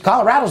teams.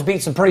 Colorado's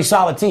beat some pretty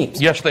solid teams.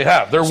 Yes, they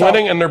have. They're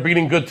winning and they're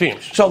beating good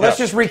teams. So let's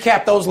just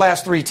recap those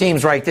last 3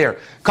 teams right there.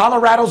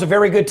 Colorado's a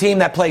very good team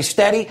that plays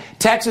steady.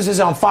 Texas is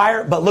on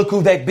fire, but look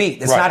who they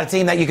beat. It's not a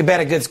team that you can bet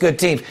against good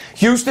teams.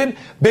 Houston,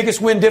 biggest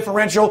win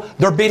differential.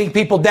 They're beating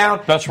people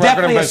down. That's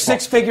definitely a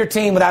 6-figure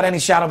team without any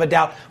shadow of a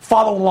doubt.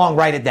 Follow along,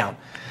 write it down.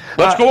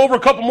 Let's go over a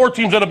couple more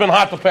teams that have been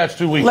hot the past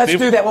 2 weeks. Let's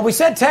do that. When we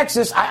said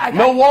Texas,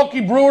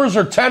 Milwaukee Brewers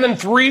are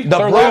 10-3.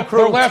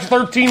 Their last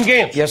 13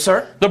 games. Yes,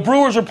 sir. The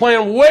Brewers are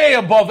playing way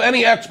above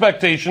any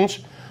expectations,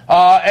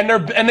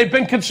 and they've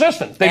been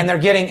consistent. You're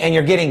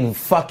getting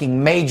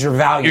fucking major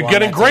value. You're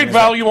getting great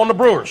value on the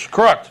Brewers.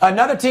 Correct.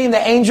 Another team, the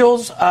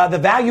Angels. The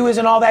value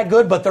isn't all that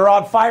good, but they're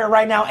on fire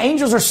right now.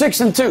 Angels are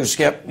 6-2.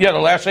 Skip. Yeah, the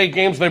last 8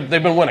 games they've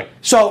been winning.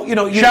 So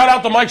shout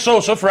out to Mike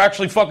Sosa for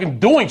actually fucking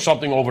doing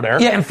something over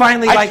there. Yeah, and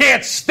finally, I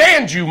can't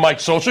stand you,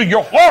 Mike Sosa.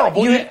 You're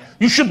horrible.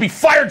 You should be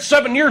fired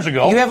 7 years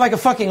ago. You have like a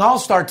fucking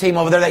all-star team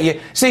over there that you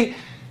see.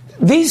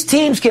 These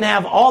teams can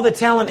have all the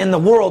talent in the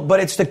world, but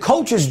it's the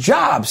coach's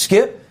job,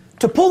 Skip,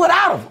 to pull it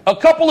out of them. A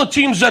couple of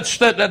teams that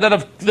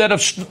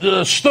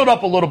have stood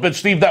up a little bit,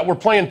 Steve, that were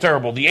playing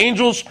terrible. The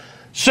Angels,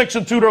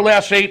 6-2 their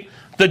last 8.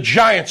 The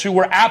Giants, who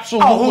were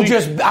absolutely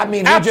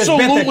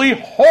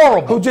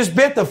horrible. Who just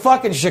bit the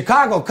fucking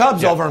Chicago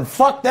Cubs over and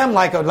fucked them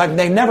like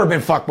they've never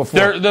been fucked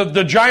before.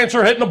 The Giants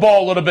are hitting the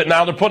ball a little bit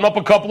now. They're putting up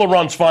a couple of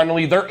runs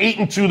finally. They're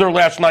 8-2 their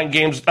last 9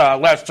 games,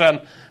 last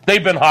 10.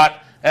 They've been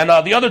hot. And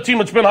the other team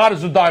that's been hot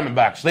is the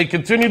Diamondbacks. They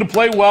continue to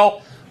play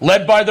well,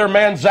 led by their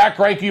man Zach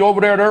Greinke over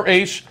there, their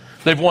ace.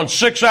 They've won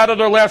 6 out of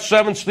their last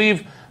 7,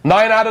 Steve.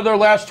 9 out of their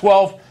last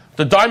 12.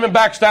 The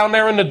Diamondbacks down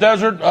there in the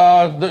desert,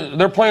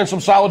 they're playing some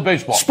solid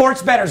baseball.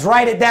 Sports bettors,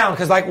 write it down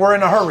because we're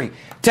in a hurry.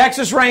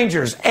 Texas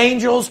Rangers,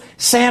 Angels,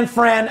 San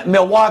Fran,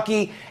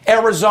 Milwaukee,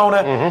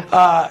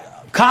 Arizona,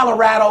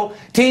 Colorado,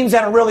 teams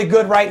that are really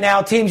good right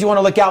now, teams you want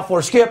to look out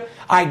for. Skip,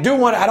 I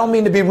don't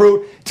mean to be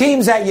rude,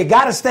 teams that you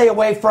got to stay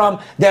away from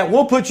that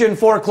will put you in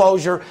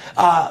foreclosure.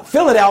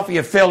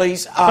 Philadelphia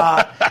Phillies,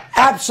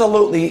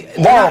 absolutely.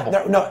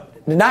 Horrible.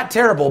 Not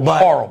terrible, but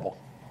horrible.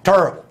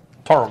 Terrible.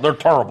 They're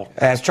terrible.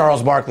 As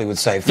Charles Barkley would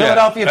say.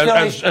 Philadelphia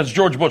Phillies. As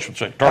George Bush would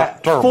say.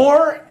 Terrible.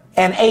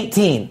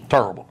 4-18.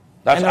 Terrible.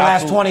 That's in the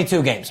last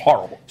 22 games.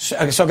 Horrible.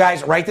 So,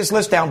 guys, write this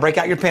list down. Break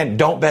out your pen.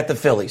 Don't bet the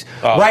Phillies.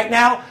 Right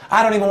now,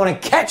 I don't even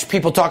want to catch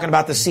people talking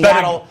about the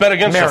Seattle bet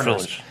against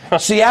Mariners. The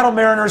Phillies. Seattle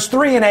Mariners,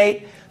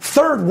 3-8.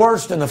 Third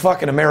worst in the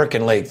fucking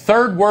American League.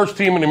 Third worst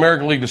team in the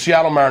American League, the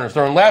Seattle Mariners.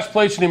 They're in last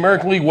place in the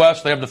American League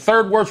West. They have the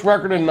third worst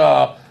record in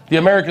the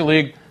American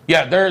League.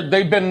 Yeah,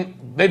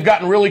 they've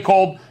gotten really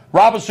cold.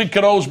 Robinson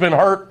Cano's been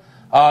hurt.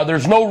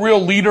 There's no real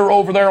leader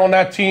over there on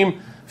that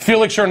team.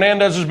 Felix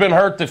Hernandez has been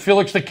hurt.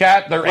 Felix the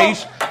Cat, their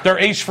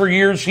ace for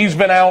years. He's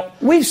been out.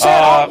 We've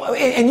said,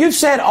 and you've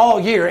said all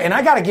year, and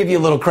I got to give you a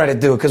little credit,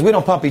 dude, because we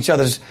don't pump each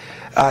other's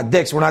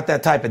dicks. We're not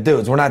that type of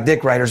dudes. We're not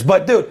dick writers.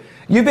 But, dude,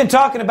 you've been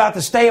talking about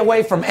the stay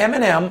away from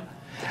M&M,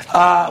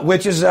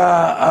 which is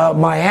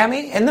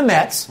Miami and the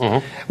Mets.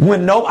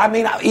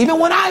 Mm-hmm. Even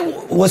when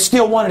I was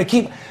still wanting to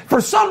keep, for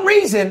some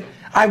reason,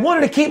 I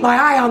wanted to keep my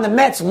eye on the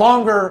Mets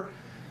longer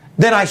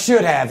than I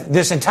should have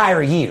this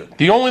entire year.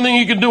 The only thing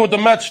you can do with the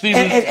Mets, Steve,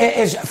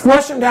 is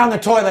flush them down the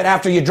toilet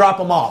after you drop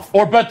them off.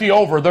 Or bet the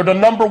over. They're the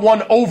number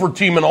 1 over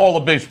team in all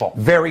of baseball.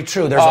 Very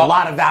true. There's a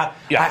lot of value.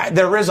 Yeah.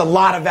 There is a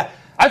lot of value.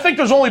 I think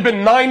there's only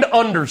been 9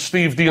 unders,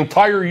 Steve, the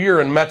entire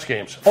year in Mets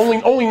games.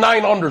 Only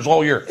 9 unders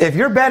all year. If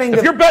you're betting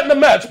the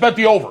Mets, bet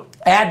the over.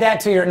 Add that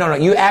to your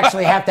you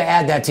actually have to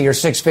add that to your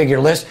 6-figure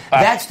list.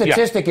 That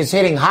statistic is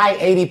hitting high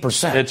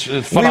 80%. It's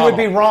phenomenal. We would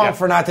be wrong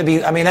for not to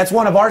be. I mean, that's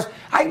one of ours.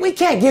 We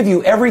can't give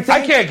you everything.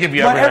 I can't give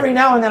you everything. But every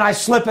now and then I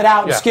slip it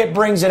out and Skip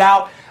brings it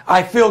out.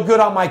 I feel good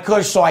on my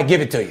cush, so I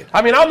give it to you.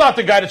 I mean, I'm not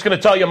the guy that's going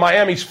to tell you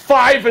Miami's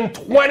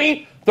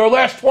 5-20 their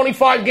last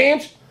 25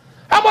 games.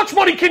 How much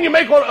money can you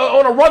make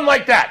on a run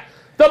like that?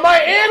 The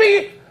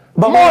Miami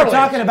But Marlins. we're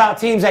talking about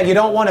teams that you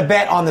don't want to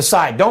bet on the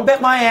side. Don't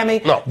bet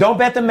Miami. No. Don't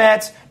bet the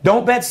Mets.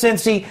 Don't bet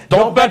Cincy.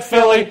 Don't bet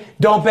Philly.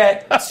 Don't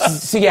bet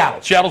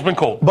Seattle. Seattle's been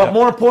cold. But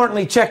more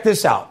importantly, check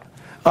this out.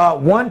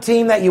 One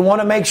team that you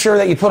want to make sure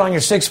that you put on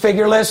your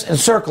 6-figure list and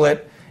circle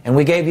it, and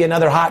we gave you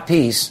another hot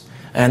piece,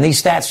 and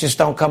these stats just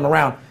don't come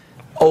around,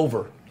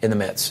 over in the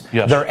Mets.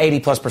 Yes. They're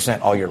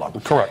 80+% all year long.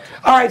 Correct.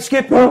 All right,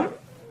 Skip.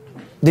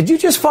 Did you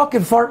just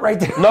fucking fart right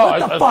there? No, what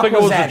the I fuck think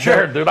it was that, a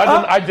chair, dude.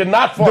 I did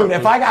not fart. Dude,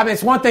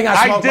 it's one thing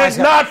I smoked did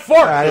not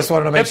fart. I just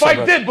wanted to make if sure.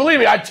 I did, believe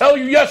me, I'd tell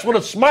you yes with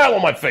a smile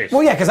on my face.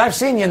 Well, yeah, because I've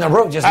seen you in the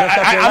room just lift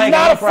up your leg I'm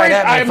not and look right afraid.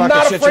 at me I and am fucking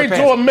not shit your afraid to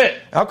pants.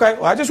 admit. Okay,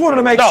 well, I just wanted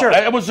to make sure. No,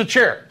 it was the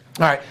chair.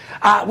 All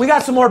right. We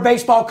got some more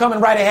baseball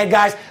coming right ahead,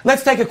 guys.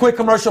 Let's take a quick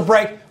commercial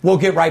break. We'll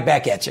get right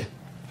back at you.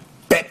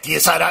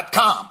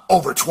 BetDSI.com.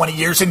 Over 20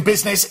 years in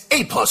business,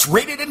 A-plus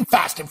rated and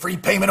fast and free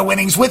payment of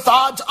winnings with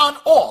odds on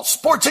all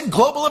sports and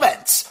global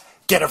events.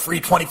 Get a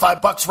free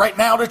 $25 right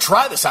now to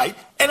try the site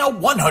and a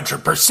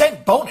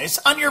 100% bonus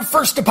on your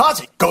first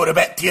deposit. Go to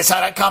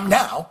BetDSI.com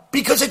now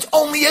because it's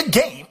only a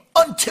game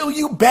until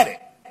you bet it.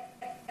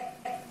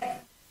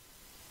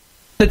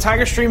 The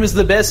Tiger Stream is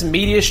the best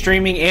media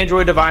streaming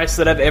Android device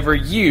that I've ever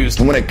used.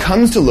 And when it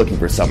comes to looking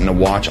for something to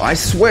watch, I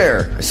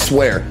swear,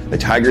 the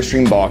Tiger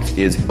Stream box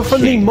is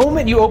From the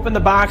moment you open the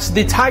box,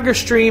 the Tiger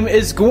Stream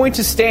is going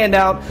to stand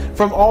out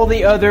from all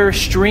the other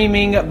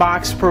streaming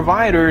box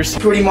providers.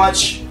 Pretty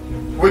much,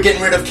 we're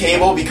getting rid of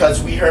cable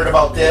because we heard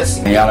about this.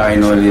 And y'all already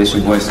know what it is.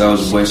 Your boy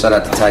Soulja Boy. Shout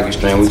out to Tiger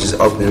Stream. We just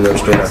opened it up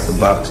straight out the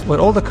box. With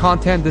all the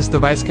content this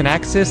device can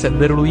access, it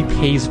literally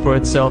pays for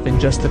itself in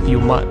just a few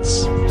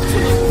months.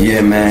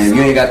 Yeah, man.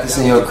 You ain't got this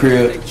in your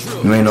crib.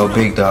 You ain't no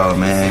big dog,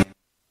 man.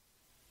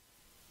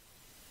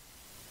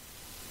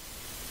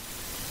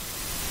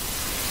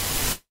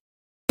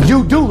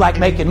 You do like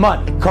making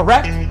money,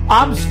 correct?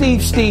 I'm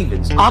Steve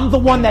Stevens. I'm the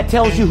one that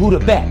tells you who to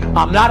bet.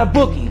 I'm not a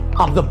bookie.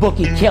 I'm the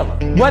bookie killer.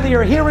 Whether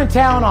you're here in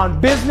town on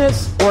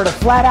business or to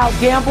flat out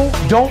gamble,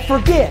 don't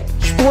forget,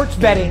 sports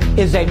betting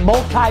is a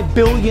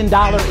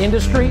multi-billion-dollar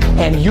industry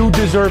and you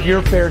deserve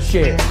your fair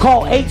share.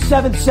 Call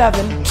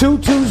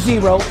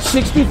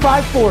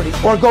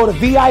 877-220-6540 or go to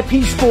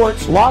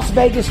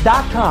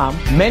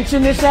VIPSportsLasVegas.com,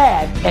 mention this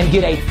ad, and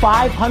get a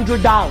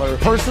 $500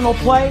 personal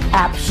play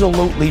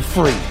absolutely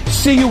free.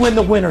 See you in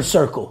the winner's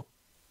circle.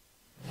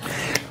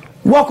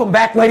 Welcome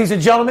back, ladies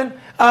and gentlemen.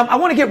 I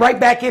want to get right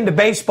back into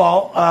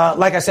baseball.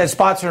 Like I said,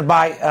 sponsored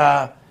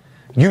by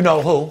you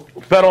know who.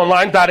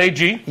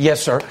 BetOnline.ag.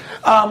 Yes, sir.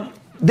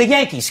 The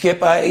Yankees,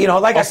 Skip.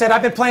 Like I said,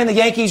 I've been playing the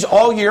Yankees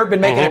all year, been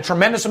making a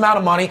tremendous amount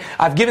of money.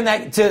 I've given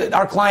that to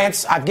our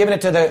clients. I've given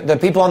it to the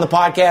people on the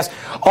podcast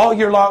all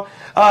year long.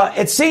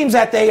 It seems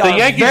that they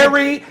are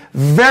very,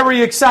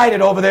 very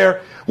excited over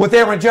there with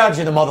Aaron Judge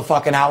in the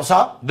motherfucking house,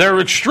 huh? They're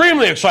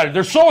extremely excited.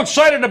 They're so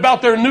excited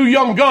about their new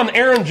young gun,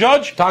 Aaron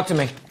Judge. Talk to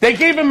me. They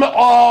gave him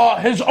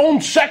his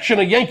own section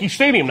at Yankee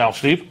Stadium now,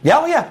 Steve.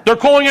 Yeah, yeah. They're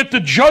calling it the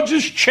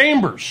Judge's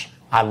Chambers.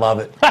 I love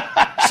it.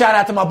 Shout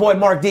out to my boy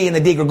Mark D and the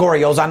D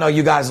Gregorios. I know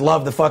you guys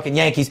love the fucking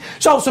Yankees.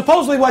 So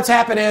supposedly what's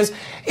happened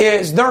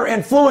is they're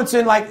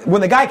influencing, like when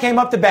the guy came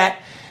up to bat,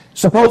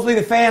 supposedly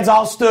the fans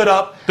all stood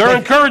up. They're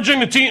encouraging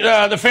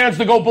the fans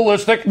to go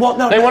ballistic. Well,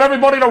 no, they want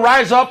everybody to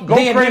rise up, go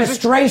crazy. The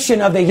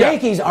administration of the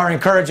Yankees are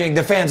encouraging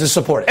the fans to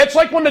support it. It's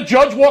like when the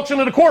judge walks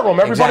into the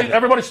courtroom.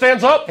 Everybody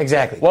stands up.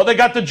 Exactly. Well, they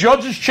got the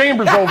judge's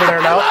chambers over there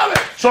now. I love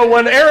it. So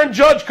when Aaron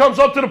Judge comes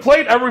up to the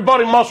plate,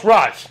 everybody must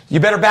rise. You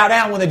better bow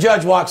down when the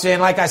judge walks in.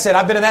 Like I said,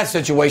 I've been in that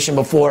situation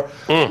before.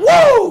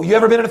 Woo! You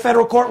ever been in a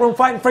federal courtroom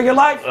fighting for your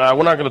life?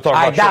 We're not going to talk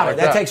about I doubt it.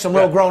 That takes some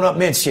real grown-up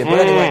men shit. But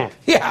anyway,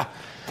 yeah.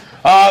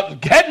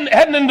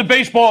 Heading into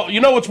baseball,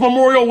 it's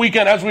Memorial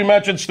Weekend, as we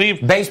mentioned,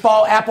 Steve.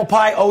 Baseball, apple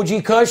pie,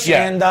 OG Kush,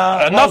 and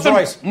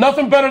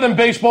nothing better than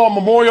baseball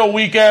Memorial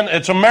Weekend.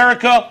 It's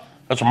America.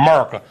 That's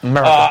America.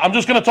 I'm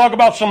just going to talk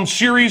about some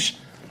series.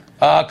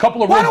 Why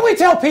don't we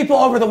tell people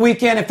over the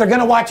weekend if they're going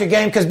to watch a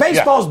game? Because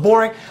baseball's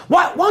boring.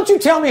 Why don't you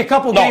tell me a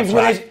couple games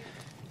where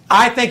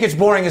I think it's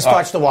boring as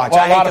fuck to watch.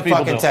 I hate to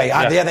fucking tell you.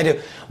 Yeah, they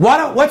do.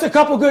 What's a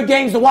couple good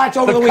games to watch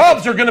over the weekend? The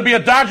Cubs are going to be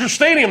at Dodger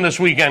Stadium this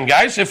weekend,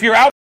 guys. If you're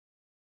out.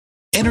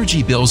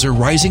 Energy bills are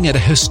rising at a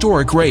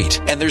historic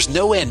rate, and there's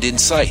no end in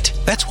sight.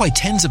 That's why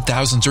tens of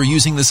thousands are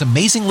using this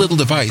amazing little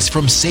device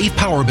from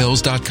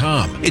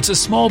SavePowerBills.com. It's a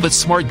small but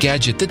smart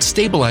gadget that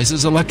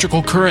stabilizes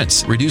electrical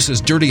currents,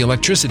 reduces dirty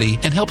electricity,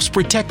 and helps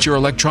protect your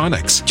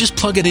electronics. Just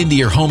plug it into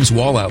your home's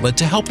wall outlet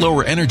to help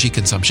lower energy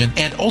consumption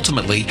and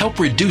ultimately help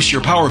reduce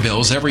your power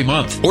bills every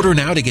month. Order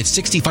now to get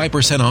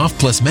 65% off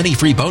plus many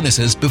free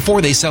bonuses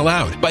before they sell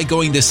out by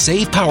going to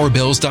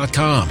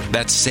SavePowerBills.com.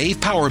 That's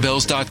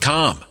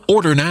SavePowerBills.com.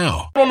 Order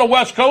now. On the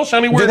West Coast,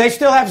 anywhere. Do they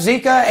still have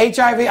Zika,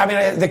 HIV? I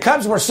mean, the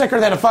Cubs were sicker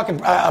than a fucking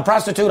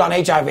prostitute on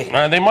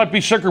HIV. They might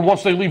be sicker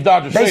once they leave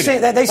Dodger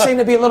Stadium. They seem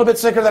to be a little bit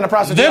sicker than a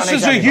prostitute on HIV.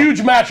 This is a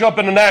huge matchup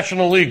in the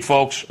National League,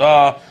 folks.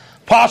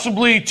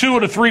 Possibly two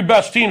of the three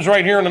best teams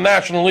right here in the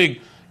National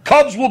League.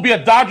 Cubs will be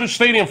at Dodger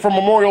Stadium for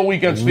Memorial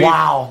Weekend, Steve.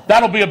 Wow.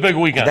 That'll be a big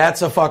weekend.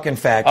 That's a fucking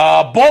fact.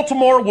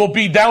 Baltimore will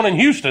be down in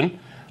Houston.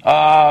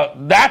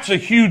 That's a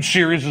huge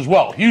series as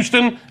well.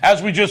 Houston,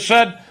 as we just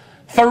said,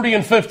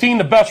 30-15,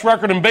 the best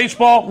record in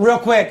baseball. Real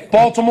quick.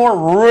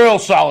 Baltimore, real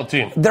solid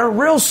team. They're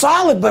real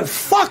solid, but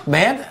fuck,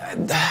 man.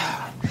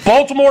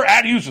 Baltimore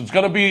at Houston. It's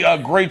going to be a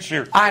great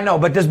series. I know,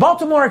 but does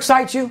Baltimore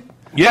excite you?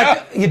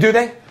 Yeah. Do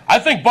they? I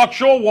think Buck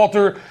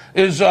Showalter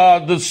is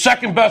the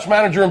second best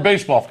manager in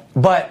baseball.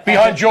 But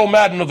behind Joe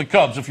Madden of the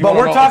Cubs, if you want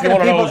to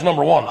know who's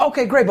number one.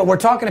 Okay, great, but we're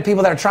talking to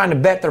people that are trying to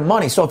bet their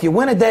money. So if you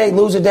win a day,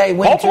 lose a day,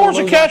 win Baltimore's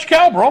a cash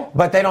cow, bro.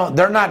 But they're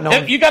not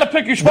known. You got to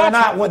pick your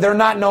spots. They're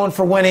not known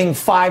for winning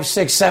 5,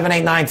 6, 7,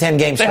 8, 9, 10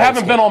 games. They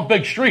haven't been on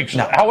big streaks.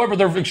 No. However,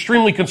 they're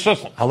extremely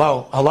consistent.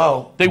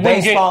 Hello. They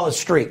win Baseball is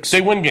streaks.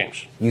 They win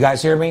games. You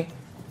guys hear me?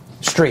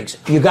 Streaks.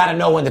 You got to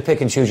know when to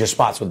pick and choose your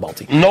spots with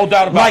Balti. No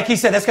doubt about it. Like he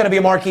said, that's going to be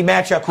a marquee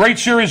matchup. Great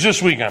series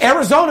this weekend.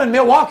 Arizona and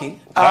Milwaukee.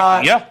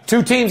 Yeah.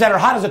 Two teams that are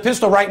hot as a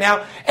pistol right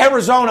now.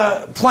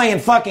 Arizona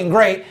playing fucking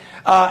great.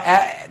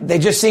 they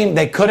just seemed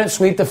they couldn't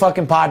sweep the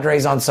fucking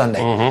Padres on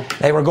Sunday.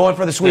 They were going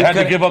for the sweep. They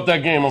had to give up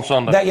that game on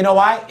Sunday. You know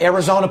why?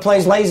 Arizona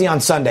plays lazy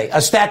on Sunday.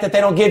 A stat that they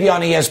don't give you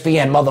on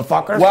ESPN,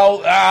 motherfuckers.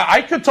 Well,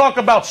 I could talk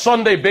about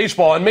Sunday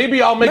baseball, and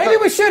maybe I'll make. Maybe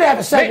we should have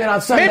a segment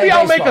on Sunday. Maybe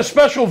I'll baseball. make a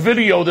special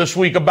video this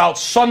week about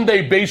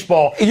Sunday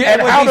baseball. Yeah,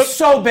 and it would how be to,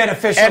 so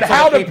beneficial and for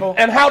how the to people.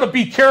 and how to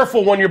be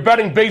careful when you're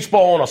betting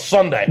baseball on a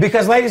Sunday.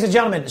 Because, ladies and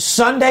gentlemen,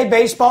 Sunday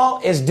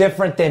baseball is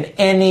different than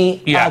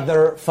any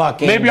other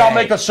fucking Maybe day. I'll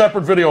make a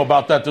separate video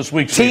about that this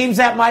week. Teams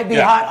that might be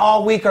hot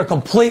all week are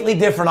completely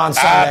different on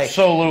Sunday.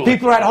 Absolutely.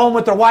 People are at home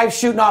with their wives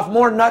shooting off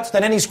more nuts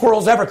than any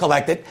squirrels ever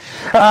collected.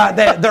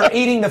 They're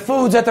eating the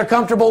foods that they're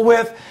comfortable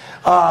with.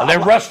 They're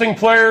resting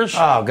players.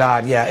 Oh,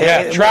 God,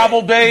 yeah.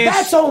 Travel days.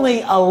 That's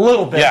only a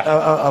little bit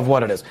of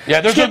what it is.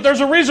 Yeah, there's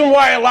a reason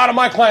why a lot of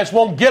my clients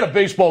won't get a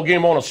baseball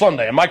game on a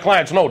Sunday, and my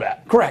clients know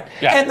that. Correct.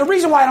 Yeah. And the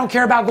reason why I don't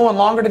care about going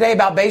longer today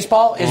about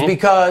baseball is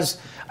because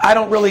I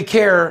don't really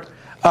care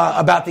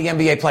about the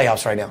NBA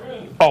playoffs right now.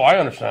 Oh, I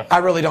understand. I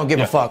really don't give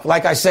a fuck.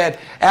 Like I said,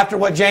 after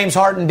what James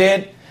Harden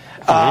did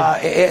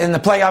in the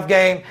playoff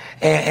game,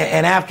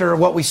 and after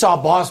what we saw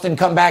Boston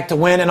come back to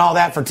win and all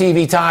that for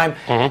TV time,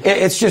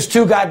 it's just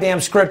too goddamn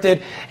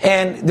scripted.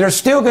 And there's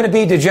still going to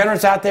be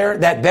degenerates out there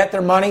that bet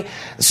their money.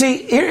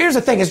 See, here's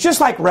the thing. It's just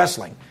like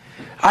wrestling.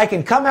 I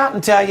can come out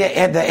and tell you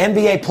the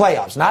NBA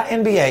playoffs, not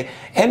NBA,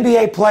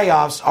 NBA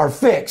playoffs are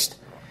fixed.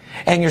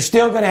 And you're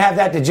still going to have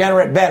that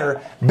degenerate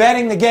bettor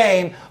betting the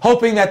game,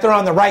 hoping that they're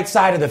on the right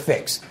side of the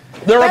fix.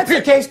 That's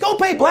the case. Go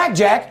play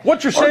blackjack.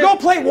 What you're saying? Or go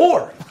play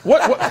War.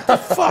 What the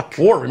fuck?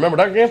 War, remember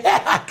that game?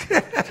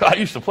 Yeah. I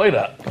used to play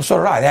that. So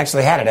did I. They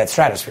actually had it at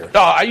Stratosphere.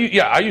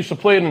 I used to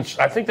play it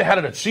I think they had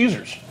it at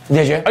Caesars.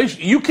 Did you?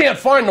 You can't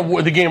find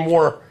the game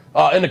War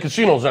in the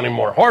casinos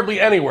anymore.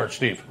 Hardly anywhere,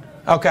 Steve.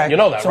 Okay. You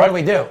know that, so right? What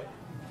do we do?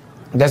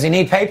 Does he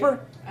need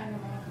paper? I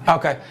don't know.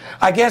 Okay.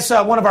 I guess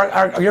one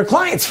of your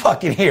clients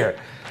fucking here.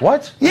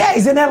 What? Yeah,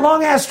 he's in that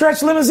long-ass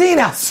stretch limousine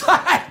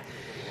outside.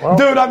 Well,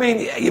 dude, I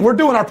mean, we're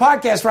doing our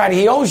podcast Friday.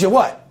 He owes you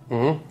what?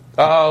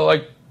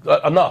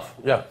 Enough,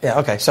 yeah. Yeah,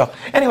 okay. So,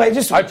 anyway,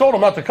 I told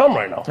him not to come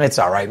right now. It's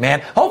all right,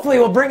 man. Hopefully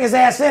we'll bring his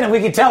ass in and we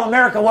can tell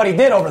America what he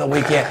did over the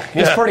weekend.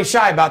 He's pretty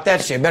shy about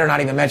that shit. Better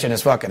not even mention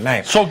his fucking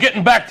name. So,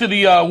 getting back to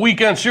the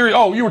weekend series.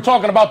 Oh, you were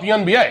talking about the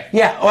NBA.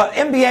 Yeah, well,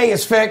 NBA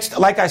is fixed.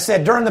 Like I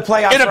said, during the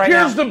playoffs it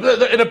appears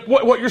right now.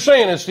 What you're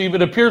saying is, Steve,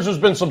 it appears there's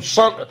been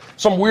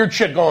some weird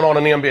shit going on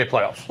in the NBA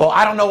playoffs. Well,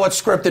 I don't know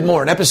what's scripted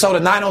more, an episode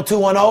of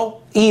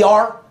 90210,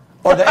 ER,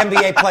 or the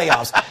NBA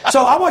playoffs.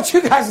 So, I want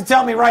you guys to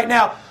tell me right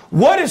now,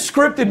 what is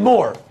scripted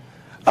more?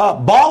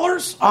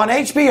 Ballers on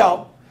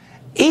HBO,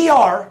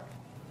 ER,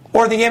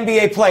 or the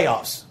NBA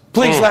playoffs?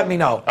 Please let me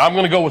know. I'm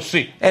going to go with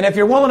C. And if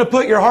you're willing to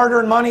put your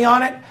hard-earned money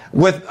on it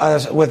with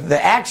the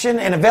action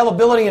and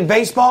availability in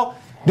baseball,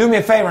 do me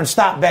a favor and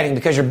stop betting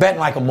because you're betting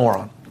like a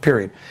moron,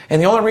 period.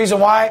 And the only reason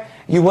why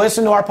you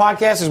listen to our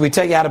podcast is we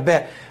tell you how to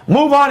bet.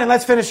 Move on and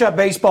let's finish up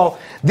baseball.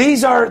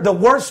 These are the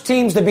worst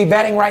teams to be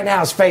betting right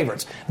now as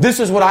favorites. This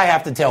is what I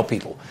have to tell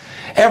people.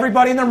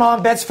 Everybody and their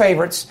mom bets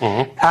favorites.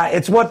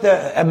 It's what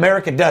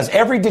America does.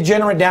 Every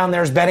degenerate down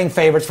there is betting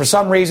favorites. For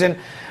some reason,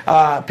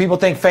 people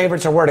think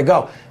favorites are where to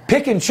go.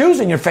 Pick and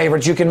choosing your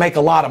favorites, you can make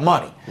a lot of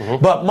money.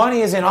 But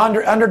money is in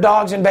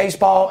underdogs in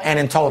baseball and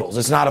in totals.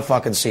 It's not a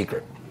fucking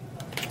secret.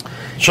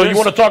 So you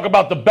want to talk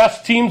about the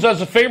best teams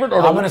as a favorite, or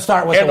I'm going to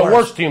start with the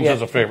worst teams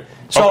as a favorite?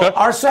 So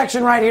our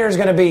section right here is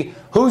going to be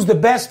who's the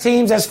best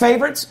teams as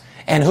favorites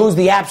and who's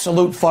the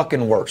absolute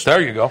fucking worst.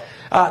 There you go.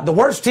 The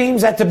worst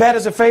teams at to bet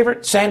as a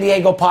favorite, San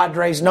Diego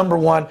Padres, number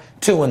 1,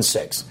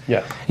 2-6.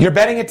 Yeah. You're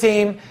betting a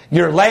team,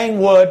 you're laying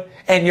wood,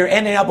 and you're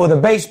ending up with a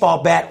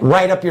baseball bat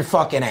right up your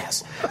fucking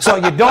ass. So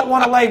you don't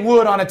want to lay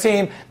wood on a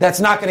team that's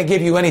not going to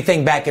give you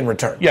anything back in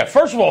return. Yeah,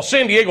 first of all,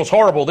 San Diego's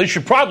horrible. They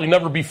should probably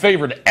never be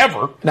favored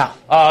ever. No.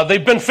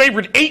 They've been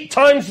favored 8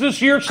 times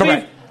this year, Steve.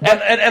 Correct.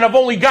 And have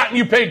only gotten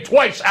you paid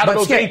twice out of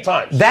those 8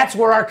 times. That's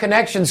where our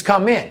connections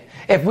come in.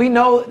 If we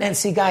know, and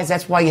see, guys,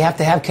 that's why you have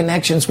to have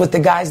connections with the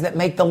guys that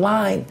make the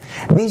line.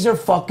 These are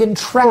fucking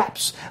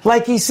traps.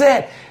 Like he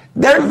said,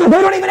 they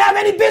don't even have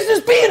any business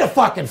being a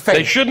fucking favorite.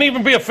 They shouldn't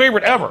even be a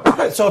favorite ever.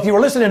 So if you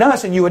were listening to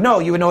us and you would know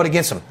it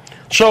against them.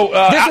 So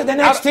this is the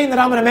next team that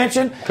I'm going to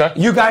mention. Okay.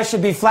 You guys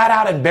should be flat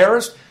out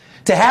embarrassed.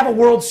 To have a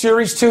World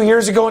Series 2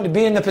 years ago and to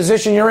be in the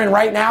position you're in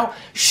right now,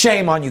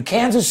 shame on you.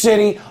 Kansas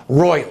City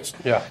Royals.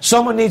 Yeah.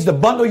 Someone needs to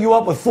bundle you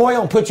up with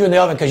foil and put you in the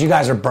oven because you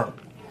guys are burnt.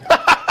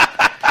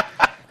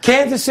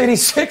 Kansas City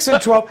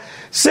 6-12,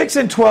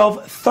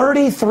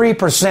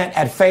 33%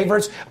 at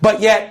favorites, but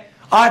yet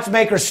odds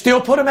makers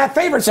still put them at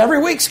favorites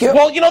every week, Skip.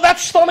 Well,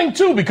 that's stunning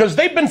too because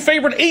they've been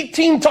favored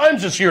 18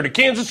 times this year, the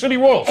Kansas City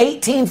Royals.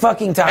 18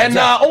 fucking times.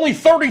 And only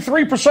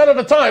 33% of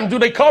the time do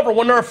they cover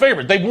when they're a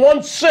favorite. They've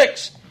won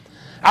 6.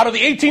 Out of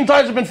the 18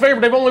 times they've been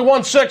favored, they've only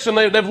won 6, and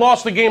they've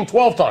lost the game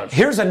 12 times.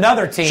 Here's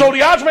another team. So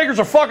the odds makers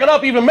are fucking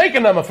up even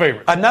making them a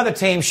favorite. Another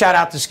team, shout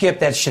out to Skip,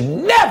 that should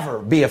never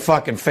be a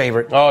fucking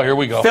favorite. Oh, here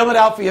we go.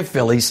 Philadelphia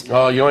Phillies.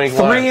 Oh, you ain't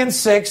lying.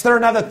 3-6. They're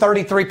another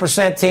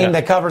 33% team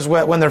that covers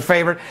when they're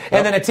favored.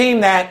 And then a team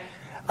that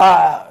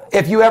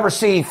if you ever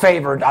see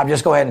favored, I'll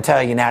just go ahead and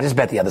tell you now. Just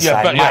bet the other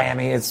side.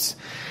 Miami.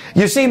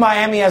 You see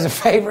Miami as a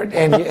favorite,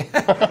 and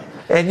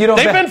you don't.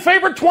 They've been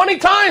favored 20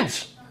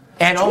 times.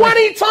 And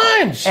 20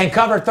 times. And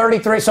covered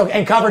 33.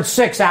 And covered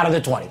 6 out of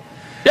the 20.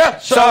 Yeah.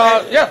 So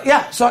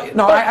I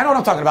know what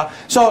I'm talking about.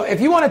 So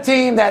if you want a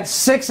team that's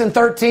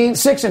 6-13,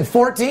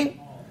 6-14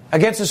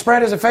 against the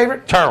spread as a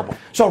favorite, terrible.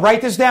 So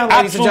write this down,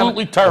 ladies and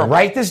gentlemen. Absolutely terrible.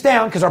 Write this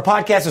down because our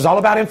podcast is all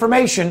about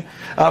information.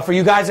 For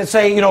you guys that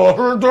say,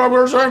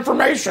 where's the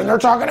information? They're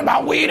talking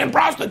about weed and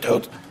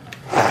prostitutes.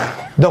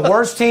 The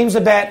worst teams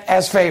to bet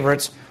as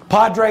favorites: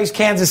 Padres,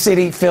 Kansas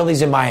City,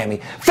 Phillies, and Miami.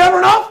 Fair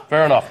enough?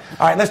 Fair enough.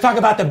 All right, let's talk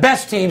about the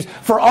best teams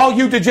for all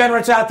you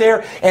degenerates out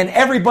there and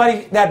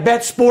everybody that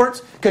bets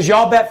sports, because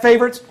y'all bet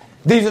favorites.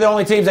 These are the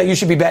only teams that you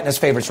should be betting as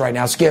favorites right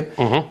now. Skip,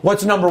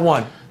 What's number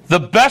one? The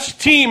best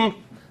team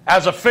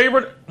as a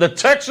favorite, the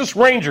Texas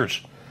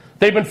Rangers.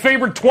 They've been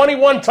favored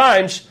 21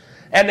 times,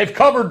 and they've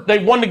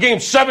won the game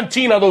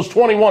 17 of those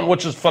 21,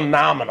 which is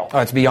phenomenal. Oh,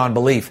 it's beyond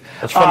belief.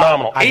 It's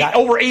phenomenal.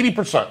 Over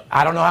 80%.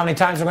 I don't know how many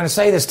times we're going to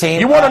say this team.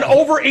 You want an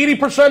over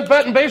 80%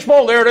 bet in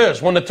baseball? There it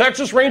is. When the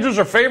Texas Rangers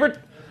are favored,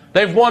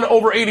 they've won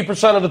over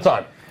 80% of the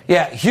time.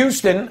 Yeah,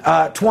 Houston,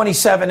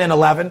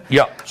 27-11.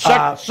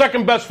 Yeah,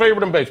 second best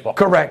favorite in baseball.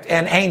 Correct,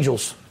 and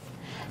Angels.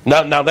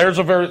 Now there's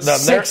a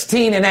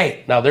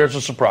 16-8. Now there's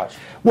a surprise.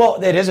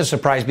 Well, it is a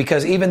surprise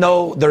because even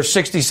though they're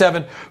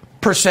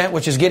 67%,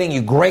 which is getting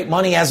you great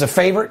money as a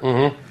favorite,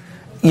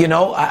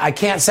 I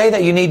can't say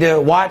that you need to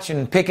watch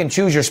and pick and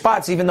choose your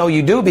spots, even though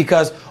you do,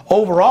 because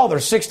overall they're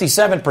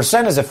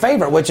 67% as a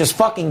favorite, which is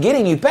fucking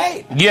getting you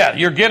paid. Yeah,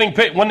 you're getting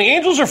paid. When the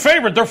Angels are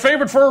favored, they're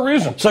favored for a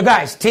reason. So,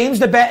 guys, teams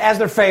to bet as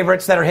their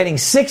favorites that are hitting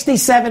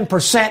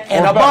 67%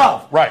 and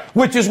above, right?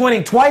 Which is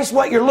winning twice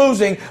what you're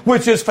losing,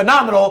 which is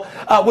phenomenal,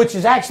 which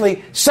is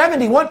actually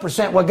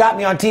 71%. What got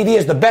me on TV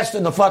is the best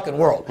in the fucking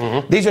world.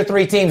 These are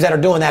 3 teams that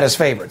are doing that as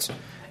favorites.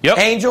 Yep.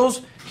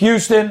 Angels,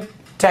 Houston,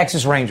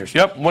 Texas Rangers.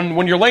 Yep.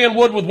 When you're laying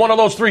wood with one of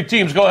those 3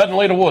 teams, go ahead and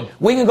lay the wood.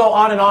 We can go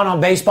on and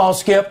on baseball,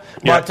 Skip,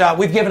 but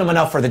we've given them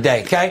enough for the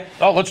day, okay?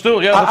 Oh, let's do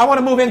it, yeah. I want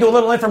to move into a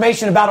little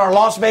information about our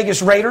Las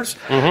Vegas Raiders.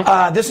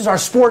 This is our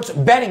sports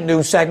betting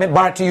news segment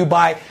brought to you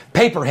by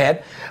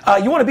Paperhead.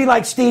 You want to be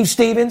like Steve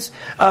Stevens,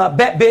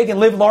 bet big and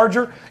live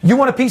larger? You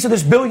want a piece of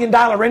this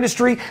billion-dollar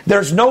industry?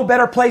 There's no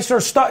better place or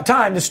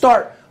time to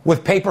start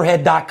with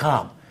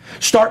Paperhead.com.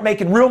 Start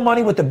making real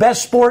money with the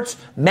best sports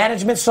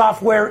management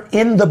software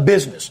in the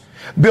business.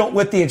 Built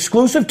with the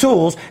exclusive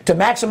tools to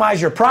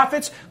maximize your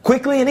profits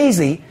quickly and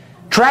easy.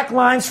 Track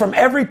lines from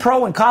every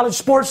pro and college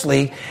sports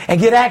league and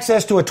get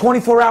access to a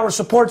 24-hour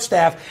support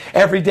staff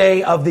every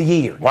day of the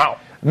year. Wow.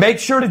 Make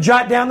sure to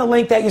jot down the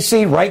link that you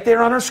see right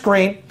there on our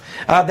screen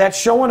that's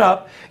showing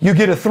up. You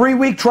get a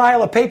 3-week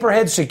trial of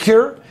Paperhead's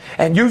secure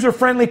and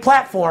user-friendly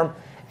platform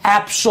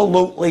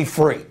absolutely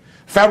free.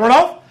 Fair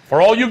enough?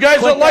 For all you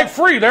guys that like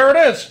free, there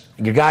it is.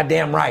 You're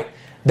goddamn right.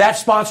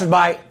 That's sponsored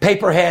by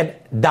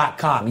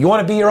Paperhead.com. You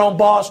want to be your own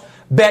boss?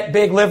 Bet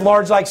big, live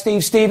large like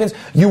Steve Stevens?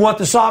 You want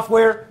the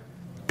software?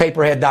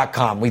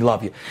 Paperhead.com. We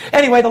love you.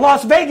 Anyway, the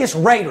Las Vegas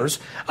Raiders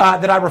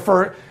that I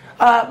refer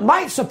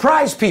might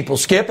surprise people,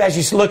 Skip, as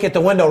you look at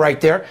the window right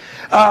there.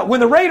 When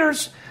the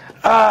Raiders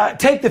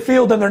take the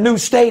field in their new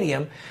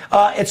stadium,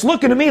 it's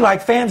looking to me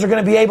like fans are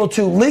going to be able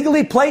to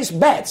legally place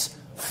bets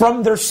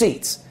from their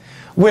seats.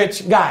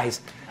 Which,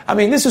 guys, I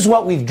mean, this is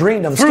what we've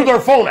dreamed of. Through their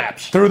phone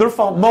apps. Through their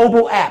phone,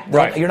 mobile app.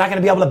 Right. You're not going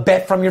to be able to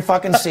bet from your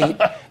fucking seat.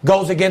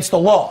 Goes against the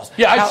laws.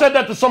 Yeah, I said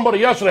that to somebody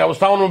yesterday. I was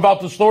telling them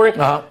about the story,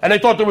 and they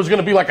thought there was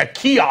going to be like a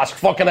kiosk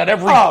fucking at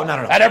every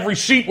at every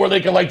seat where they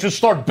can like just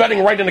start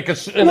betting right in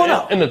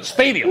the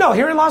stadium. No,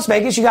 here in Las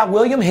Vegas, you got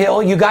William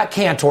Hill, you got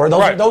Cantor.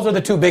 Those are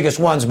the 2 biggest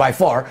ones by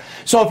far.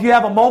 So if you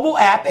have a mobile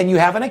app and you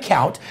have an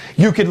account,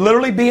 you could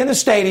literally be in the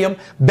stadium,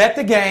 bet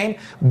the game,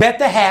 bet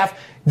the half.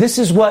 This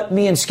is what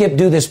me and Skip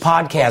do this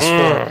podcast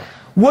for.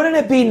 Wouldn't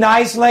it be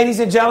nice,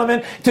 ladies and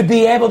gentlemen, to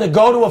be able to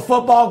go to a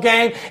football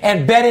game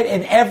and bet it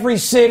in every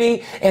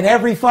city, in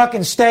every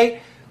fucking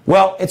state?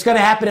 Well, it's going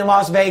to happen in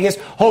Las Vegas.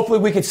 Hopefully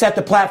we could set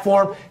the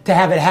platform to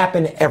have it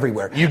happen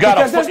everywhere.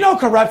 Because there's no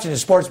corruption in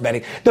sports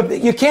betting.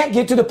 You can't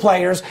get to the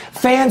players.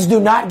 Fans do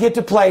not get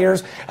to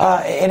players,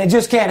 and it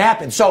just can't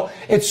happen. So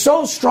it's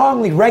so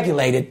strongly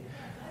regulated.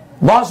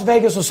 Las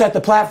Vegas will set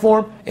the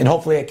platform, and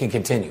hopefully it can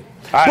continue.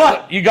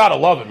 But you got to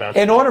love it, man.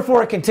 In order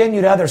for it to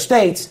continue to other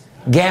states,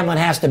 gambling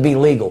has to be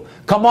legal.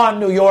 Come on,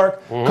 New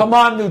York. Come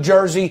on, New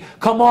Jersey.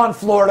 Come on,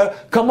 Florida.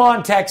 Come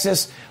on,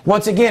 Texas.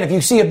 Once again, if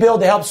you see a bill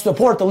to help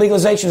support the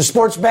legalization of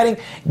sports betting,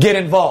 get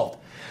involved.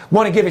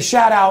 Want to give a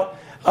shout out.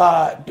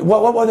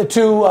 What were the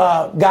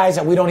 2 guys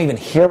that we don't even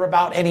hear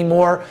about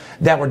anymore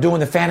that were doing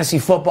the fantasy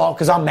football?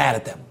 Because I'm mad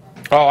at them.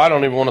 Oh, I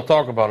don't even want to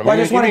talk about them. Well,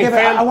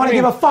 I want to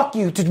give a fuck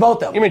you to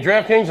both of them. You mean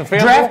DraftKings and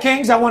FanDuel?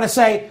 DraftKings, I want to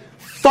say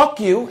fuck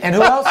you. And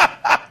who else?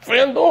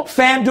 FanDuel?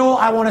 FanDuel,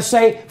 I want to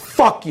say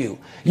fuck you.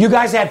 You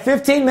guys had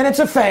 15 minutes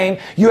of fame.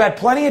 You had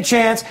plenty of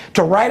chance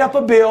to write up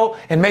a bill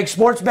and make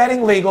sports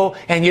betting legal,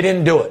 and you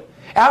didn't do it.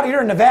 Out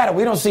here in Nevada,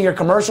 we don't see your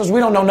commercials. We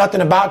don't know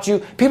nothing about you.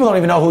 People don't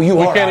even know who you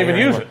are. We can't even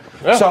use it.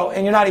 Yeah. So,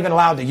 and you're not even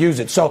allowed to use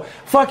it. So,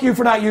 fuck you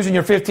for not using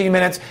your 15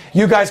 minutes.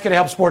 You guys can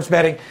help sports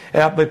betting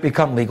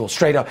become legal,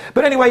 straight up.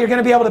 But anyway, you're going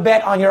to be able to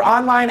bet on your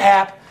online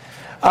app.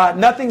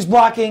 Nothing's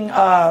blocking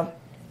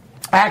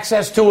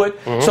access to it.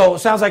 So it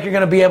sounds like you're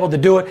going to be able to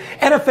do it.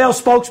 NFL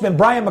spokesman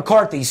Brian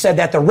McCarthy said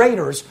that the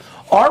Raiders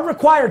are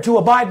required to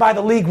abide by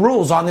the league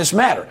rules on this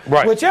matter,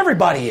 which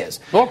everybody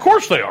is. Well, of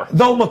course they are.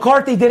 Though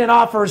McCarthy didn't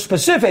offer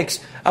specifics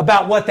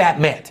about what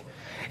that meant.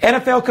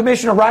 NFL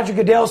Commissioner Roger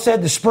Goodell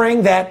said this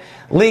spring that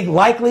league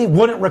likely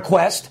wouldn't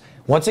request,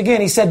 once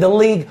again, he said the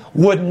league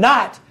would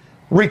not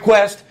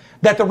request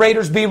that the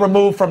Raiders be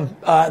removed from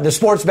the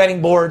sports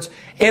betting boards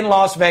in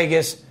Las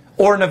Vegas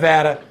or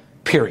Nevada,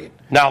 period.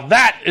 Now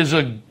that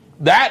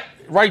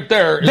right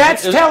there.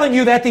 That's telling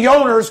you that the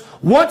owners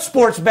want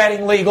sports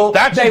betting legal.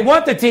 They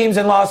want the teams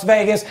in Las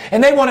Vegas,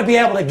 and they want to be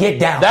able to get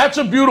down. That's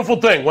a beautiful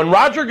thing. When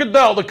Roger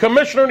Goodell, the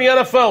commissioner in the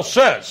NFL,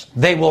 says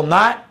they will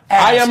not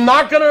ask. I am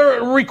not going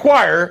to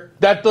require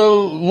that the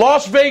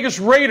Las Vegas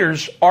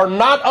Raiders are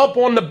not up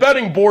on the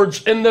betting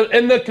boards in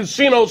the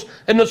casinos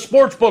and the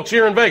sports books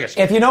here in Vegas.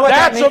 If you know what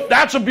that means,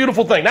 that's a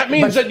beautiful thing. That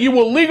means that you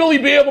will legally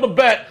be able to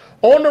bet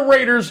on the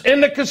Raiders, in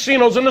the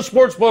casinos, in the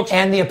sports books.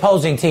 And the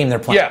opposing team they're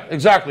playing. Yeah,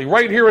 exactly.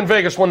 Right here in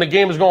Vegas when the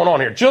game is going on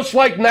here. Just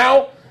like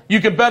now,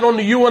 you can bet on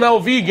the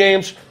UNLV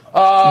games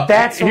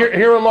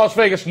here in Las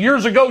Vegas.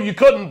 Years ago, you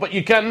couldn't, but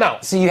you can now.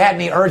 See, you had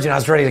me urging. I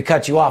was ready to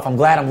cut you off. I'm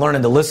glad I'm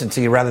learning to listen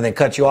to you rather than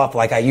cut you off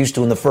like I used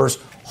to in the first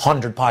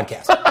 100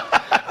 podcasts.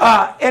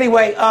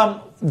 Anyway,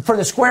 for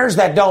the squares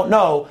that don't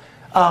know,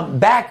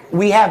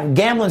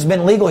 gambling's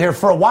been legal here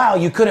for a while.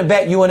 You couldn't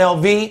bet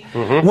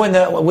UNLV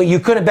when you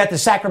couldn't bet the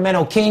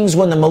Sacramento Kings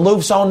when the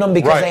Maloofs owned them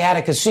because they had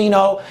a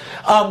casino.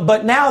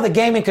 But now the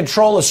gaming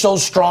control is so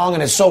strong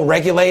and it's so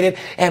regulated,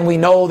 and we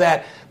know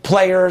that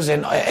players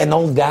and an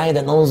old guy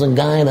that knows a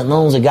guy that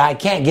knows a guy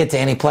can't get to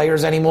any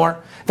players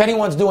anymore. If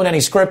anyone's doing any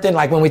scripting,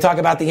 like when we talk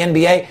about the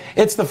NBA,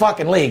 it's the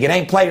fucking league. It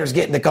ain't players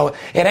getting to go.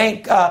 It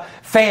ain't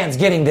fans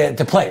getting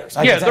to players.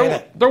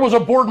 There was a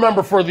board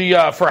member for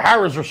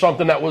Harris or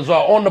something that was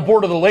on the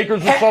board of the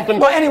Lakers or something.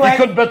 Well, anyway, you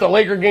couldn't bet the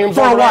Laker games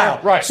for a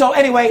while. Right. So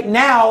anyway,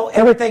 now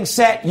everything's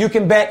set. You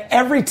can bet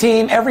every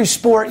team, every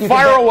sport.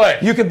 Fire away.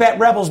 You can bet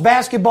Rebels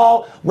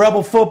basketball,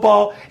 Rebel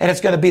football, and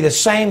it's going to be the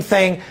same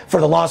thing for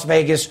the Las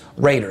Vegas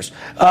Raiders.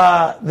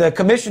 The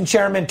commission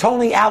chairman,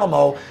 Tony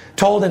Alamo,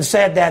 told and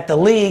said that the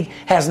league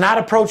has not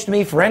approached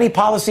me for any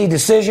policy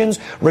decisions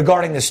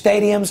regarding the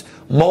stadium's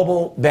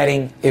mobile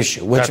betting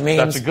issue, which means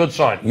that's a good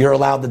sign. You're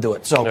allowed to do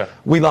it. So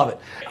we love it.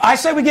 I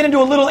say we get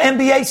into a little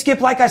NBA, Skip.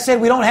 Like I said,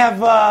 we don't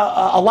have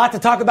a lot to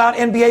talk about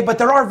NBA, but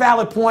there are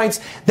valid points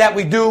that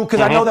we do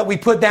because I know that we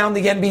put down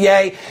the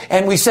NBA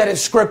and we said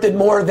it's scripted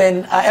more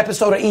than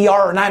episode of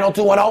ER or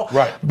 90210.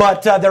 Right.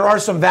 But there are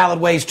some valid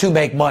ways to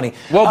make money.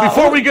 Well,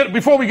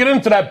 before we get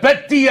into that,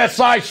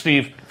 BetDSI,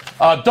 Steve,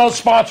 does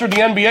sponsor the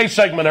NBA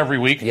segment every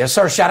week. Yes,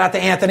 sir. Shout out to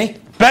Anthony.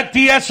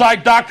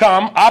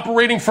 BetDSI.com,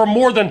 operating for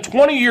more than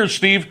 20 years,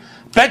 Steve.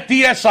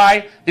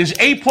 BetDSI is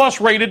A+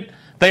 rated.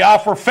 They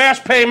offer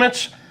fast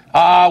payments.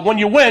 When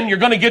you win, you're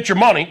going to get your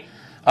money.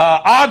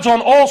 Odds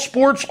on all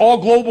sports, all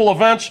global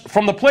events,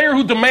 from the player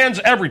who demands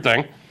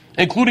everything,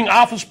 including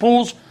office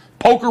pools,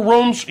 poker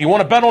rooms. You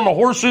want to bet on the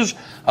horses,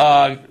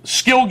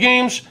 skill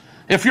games.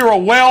 If you're a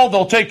whale,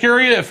 they'll take care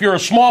of you. If you're a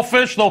small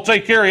fish, they'll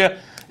take care of you.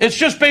 It's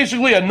just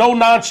basically a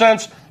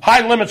no-nonsense,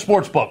 high-limit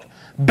sports book.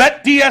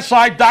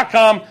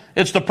 BetDSI.com.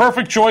 It's the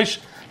perfect choice.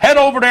 Head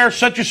over there,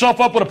 set yourself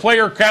up with a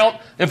player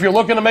account if you're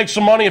looking to make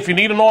some money, if you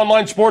need an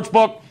online sports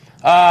book.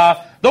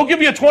 They'll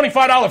give you a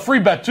 $25 free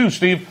bet, too,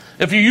 Steve,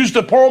 if you use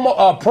the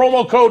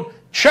promo code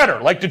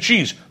CHEDDAR, like the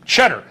cheese,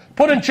 CHEDDAR.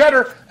 Put in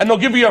CHEDDAR, and they'll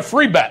give you a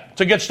free bet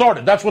to get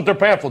started. That's what their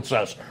pamphlet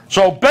says.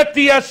 So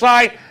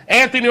BetDSI,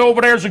 Anthony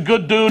over there is a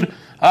good dude.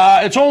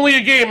 It's only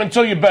a game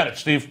until you bet it,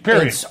 Steve,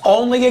 period. It's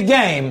only a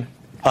game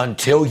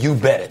until you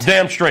bet it.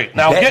 Damn straight.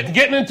 Now,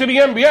 getting into the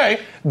NBA.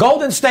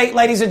 Golden State,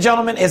 ladies and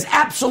gentlemen, is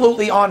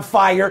absolutely on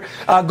fire.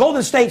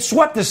 Golden State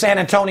swept the San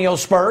Antonio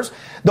Spurs.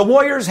 The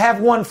Warriors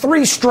have won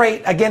 3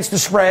 straight against the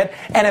spread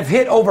and have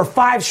hit over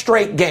 5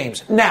 straight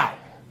games. Now,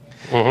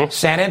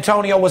 San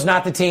Antonio was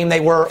not the team they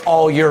were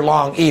all year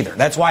long either.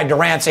 That's why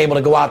Durant's able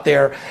to go out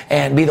there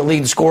and be the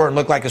leading scorer and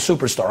look like a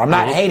superstar. I'm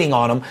not hating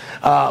on him,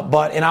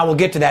 and I will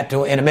get to that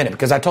in a minute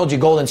because I told you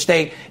Golden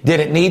State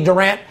didn't need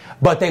Durant,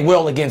 but they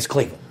will against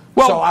Cleveland.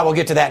 So I will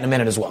get to that in a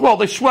minute as well. Well,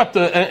 they swept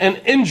an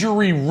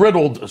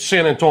injury-riddled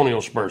San Antonio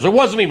Spurs. It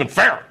wasn't even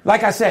fair.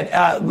 Like I said,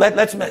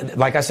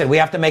 we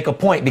have to make a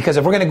point because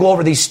if we're going to go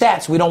over these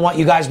stats, we don't want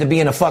you guys to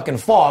be in a fucking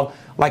fog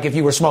like if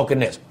you were smoking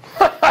this.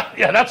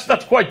 Yeah,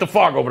 that's quite the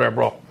fog over there,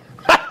 bro.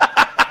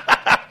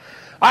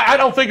 I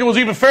don't think it was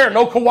even fair.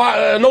 No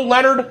Kawhi, no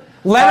Leonard.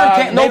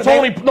 No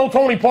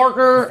Tony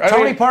Parker.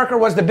 Tony Parker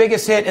was the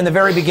biggest hit in the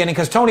very beginning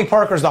because Tony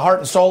Parker is the heart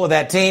and soul of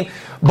that team.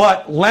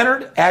 But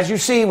Leonard, as you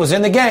see, was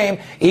in the game.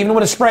 Even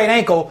with a sprained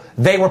ankle,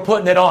 they were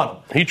putting it on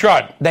him. He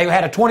tried. They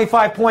had a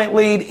 25-point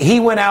lead. He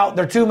went out.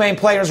 Their 2 main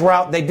players were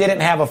out. They didn't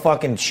have a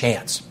fucking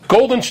chance.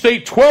 Golden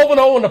State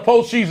 12-0 in the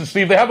postseason,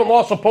 Steve. They haven't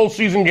lost a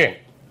postseason game.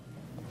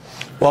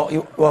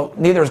 Well,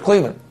 neither is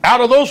Cleveland. Out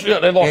of those,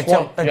 they lost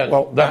one.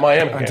 That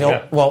Miami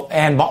game. Well,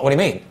 and what do you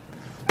mean?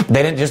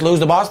 They didn't just lose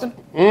to Boston?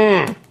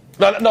 No,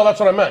 that's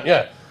what I meant,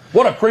 yeah.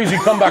 What a crazy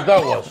comeback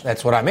that was.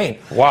 That's what I mean.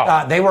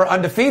 Wow. They were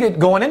undefeated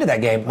going into that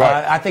game.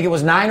 Right. I think it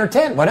was 9 or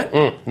 10, wasn't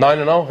it?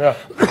 9-0,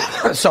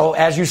 yeah. So,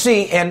 as you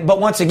see,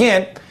 but once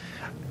again,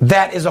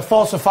 that is a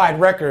falsified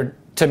record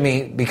to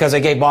me because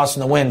they gave Boston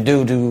the win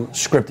due to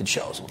scripted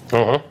shows.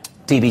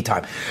 TV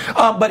time.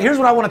 But here's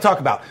what I want to talk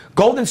about.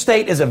 Golden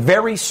State is a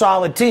very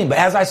solid team. But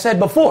as I said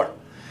before,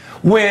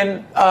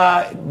 when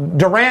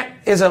Durant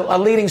is a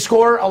leading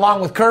scorer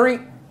along with Curry,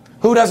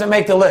 who doesn't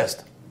make the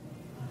list?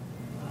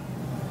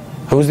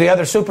 Who's the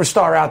other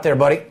superstar out there,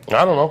 buddy?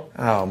 I don't know.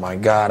 Oh, my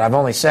God. I've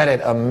only said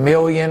it a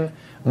million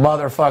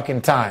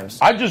motherfucking times.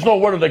 I just know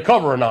whether they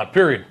cover or not,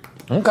 period.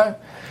 Okay.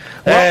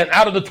 And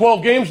out of the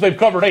 12 games, they've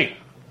covered 8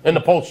 in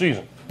the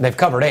postseason. They've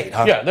covered 8,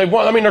 huh? Yeah, they've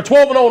won. I mean, they're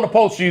 12-0 in the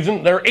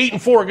postseason. They're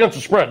 8-4 against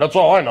the spread. That's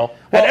all I know.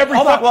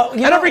 Well,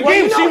 and every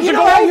game seems to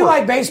go how over. You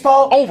like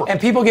baseball? Over. And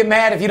people get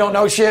mad if you don't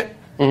know shit?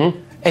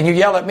 And you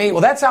yell at me?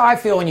 Well, that's how I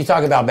feel when you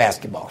talk about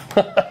basketball.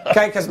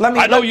 Okay? Because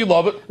I know you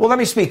love it. Well, let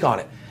me speak on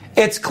it.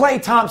 It's Klay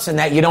Thompson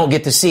that you don't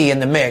get to see in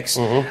the mix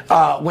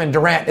when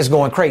Durant is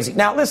going crazy.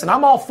 Now, listen,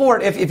 I'm all for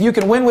it. If you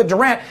can win with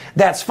Durant,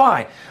 that's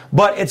fine.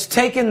 But it's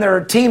taken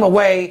their team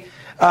away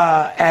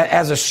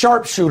as a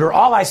sharpshooter.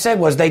 All I said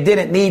was they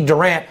didn't need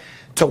Durant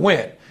to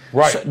win.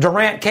 Right. So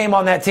Durant came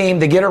on that team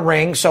to get a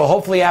ring, so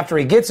hopefully after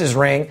he gets his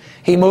ring,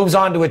 he moves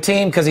on to a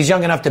team because he's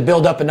young enough to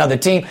build up another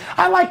team.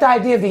 I like the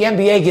idea of the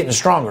NBA getting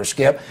stronger,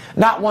 Skip.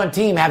 Not one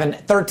team having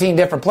 13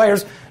 different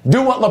players.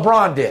 Do what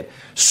LeBron did.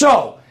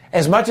 So,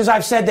 as much as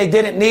I've said they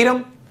didn't need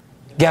him,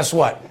 guess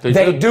what?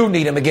 They do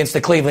need him against the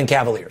Cleveland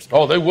Cavaliers.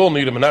 Oh, they will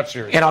need him in that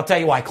series. And I'll tell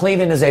you why.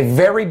 Cleveland is a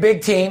very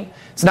big team.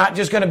 It's not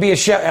just going to be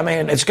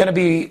it's going to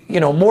be,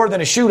 more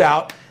than a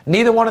shootout.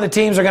 Neither one of the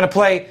teams are going to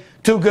play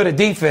too good a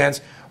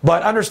defense.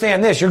 But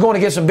understand this, you're going to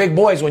get some big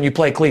boys when you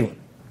play Cleveland.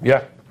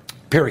 Yeah.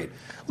 Period.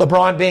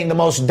 LeBron being the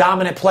most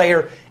dominant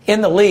player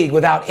in the league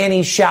without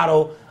any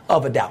shadow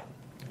of a doubt.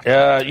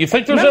 You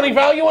think there's any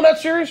value in that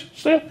series,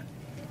 Steve?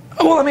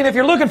 Well, I mean, if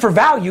you're looking for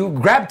value,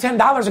 grab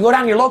 $10 and go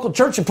down to your local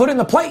church and put it in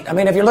the plate. I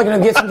mean, if you're looking to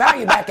get some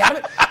value back out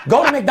of it,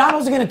 go to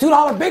McDonald's and get a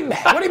 $2 Big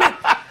Mac. What do you mean?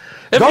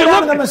 Go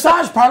down to the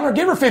massage parlor,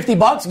 give her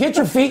 $50, get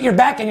your feet, your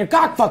back, and your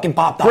cock fucking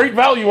popped off. Great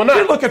value in that.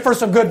 You're looking for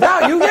some good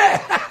value,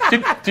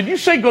 yeah. Did you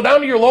say go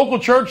down to your local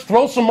church,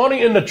 throw some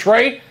money in the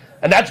tray,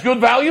 and that's good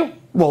value?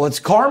 Well, it's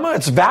karma,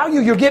 it's value.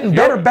 You're getting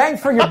better bang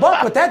for your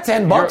buck with that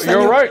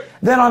 $10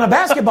 than on a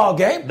basketball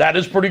game. That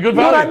is pretty good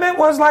value. What I meant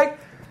was like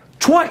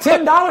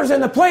 $10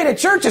 in the plate at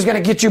church is going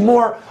to get you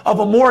more of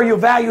a memorial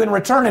value in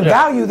return and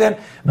value than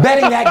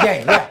betting that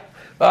game. Yeah.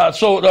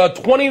 So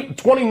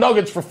 20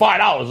 nuggets for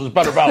 $5 is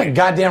better value.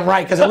 Goddamn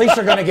right, because at least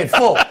you're going to get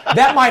full.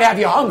 That might have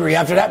you hungry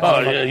after that.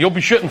 Yeah, you'll be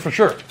shitting for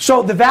sure.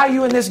 So the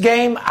value in this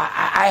game,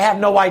 I have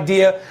no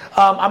idea.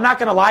 I'm not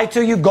going to lie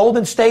to you.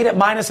 Golden State at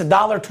minus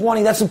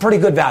 $1.20, that's some pretty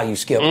good value,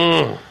 Skip.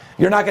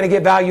 You're not going to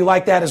get value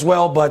like that as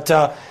well, but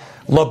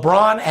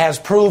LeBron has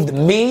proved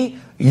me,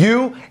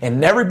 you,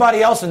 and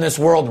everybody else in this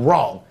world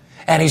wrong.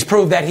 And he's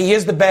proved that he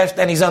is the best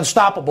and he's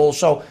unstoppable.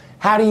 So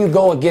how do you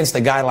go against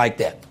a guy like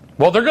that?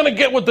 Well, they're going to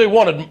get what they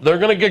wanted. They're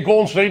going to get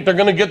Golden State. They're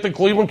going to get the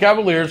Cleveland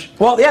Cavaliers.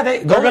 Well, yeah,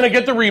 they're going to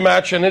get the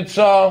rematch, and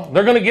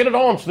they're going to get it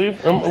on,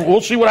 Steve. And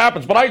we'll see what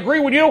happens. But I agree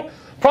with you.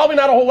 Probably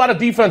not a whole lot of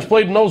defense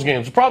played in those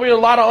games. Probably a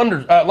lot of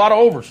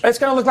overs. It's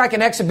going to look like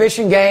an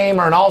exhibition game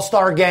or an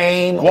all-star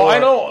game. Well, I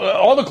know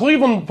all the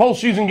Cleveland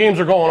postseason games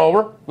are going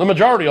over. The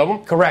majority of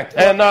them. Correct.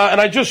 And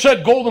I just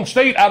said Golden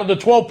State, out of the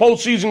 12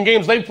 postseason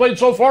games they've played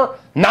so far,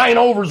 9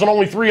 overs and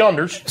only 3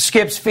 unders.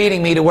 Skip's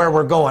feeding me to where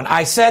we're going.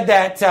 I said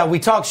that we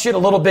talked shit a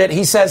little bit.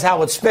 He says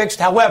how it's fixed.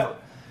 However,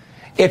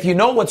 if you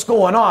know what's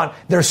going on,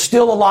 there's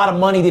still a lot of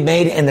money to be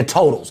made in the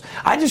totals.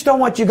 I just don't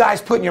want you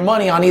guys putting your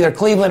money on either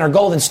Cleveland or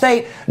Golden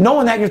State,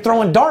 knowing that you're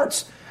throwing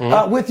darts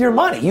with your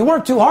money. You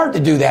work too hard to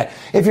do that.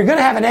 If you're going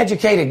to have an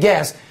educated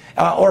guess,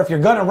 or if you're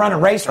going to run a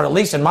race, or at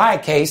least in my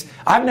case,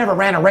 I've never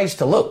ran a race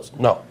to lose.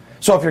 No.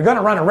 So if you're going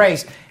to run a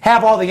race,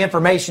 have all the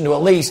information to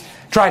at least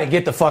try to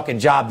get the fucking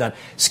job done.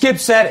 Skip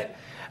said it.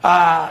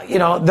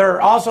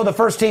 They're also the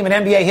first team in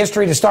NBA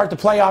history to start the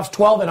playoffs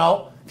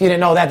 12-0. If you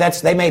didn't know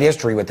that, they made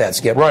history with that,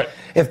 Skip. Right.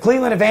 If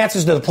Cleveland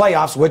advances to the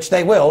playoffs, which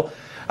they will,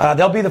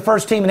 they'll be the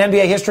first team in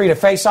NBA history to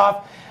face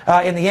off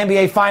in the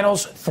NBA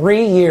Finals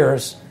 3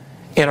 years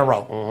in a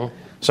row.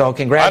 So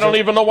congratulations. I don't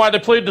even know why they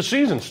played the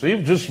season,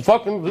 Steve. Just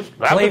have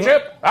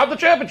the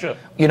championship.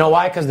 You know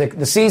why? Because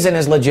the season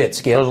is legit,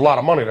 Skip. There's a lot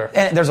of money there.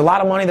 And there's a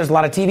lot of money. There's a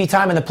lot of TV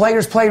time, and the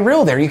players play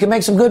real there. You can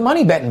make some good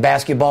money betting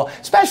basketball,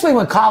 especially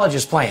when college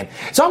is playing.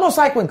 It's almost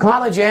like when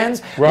college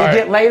ends, we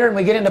get later and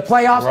we get into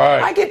playoffs.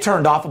 Right. I get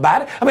turned off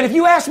about it. I mean, if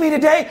you ask me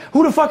today,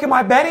 who the fuck am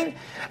I betting?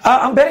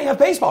 I'm betting a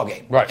baseball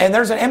game. Right. And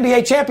there's an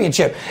NBA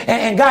championship.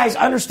 And guys,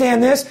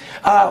 understand this.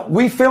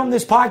 We filmed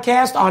this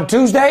podcast on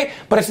Tuesday,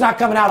 but it's not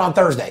coming out on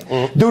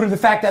Thursday due to the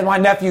fact that my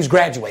nephew's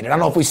graduated. I don't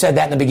know if we said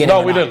that in the beginning.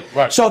 No, we didn't.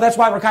 Right. So that's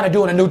why we're kind of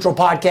doing a neutral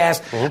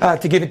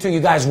podcast to give it to you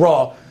guys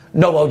raw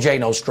no OJ,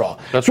 no straw.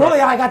 That's really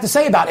right. all I got to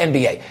say about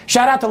NBA.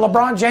 Shout out to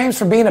LeBron James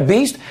for being a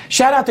beast.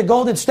 Shout out to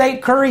Golden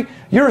State. Curry,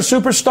 you're a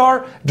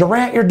superstar.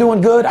 Durant, you're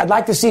doing good. I'd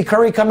like to see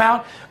Curry come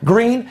out.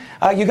 Green,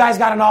 you guys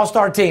got an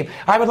all-star team.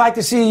 I would like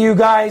to see you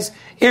guys,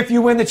 if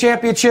you win the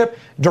championship,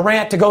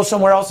 Durant to go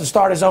somewhere else and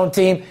start his own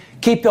team.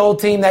 Keep the old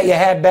team that you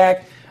had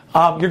back.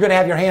 You're going to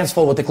have your hands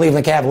full with the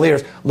Cleveland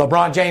Cavaliers.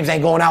 LeBron James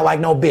ain't going out like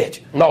no bitch.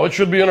 No, it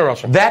should be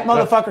interesting. That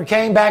motherfucker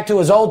came back to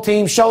his old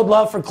team, showed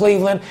love for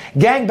Cleveland,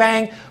 gang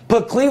bang,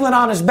 put Cleveland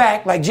on his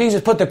back like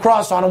Jesus put the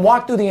cross on him,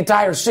 walked through the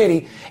entire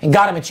city, and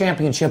got him a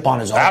championship on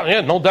his own.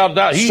 Yeah, no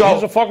doubt. He's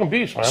a fucking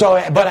beast,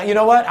 man. But you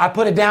know what? I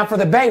put it down for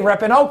the Bay,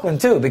 repping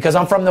Oakland, too, because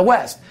I'm from the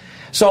West.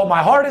 So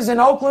my heart is in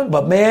Oakland,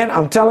 but, man,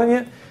 I'm telling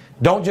you,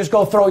 don't just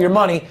go throw your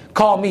money.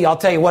 Call me. I'll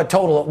tell you what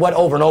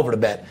over and over to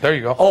bet. There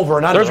you go. Over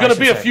and under. There's going to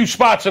be a few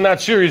spots in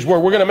that series where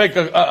we're going to make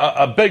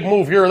a big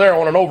move here or there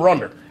on an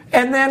over-under.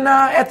 And then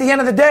at the end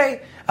of the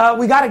day,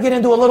 we got to get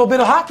into a little bit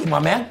of hockey, my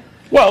man.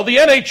 Well, the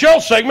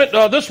NHL segment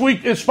this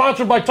week is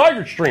sponsored by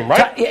Tiger Stream,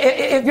 right?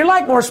 If you're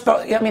like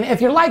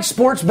if you're like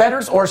sports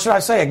bettors, or should I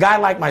say a guy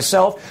like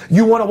myself,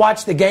 you want to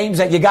watch the games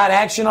that you got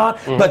action on,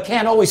 but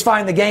can't always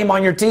find the game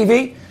on your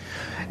TV.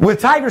 With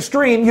Tiger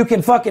Stream, you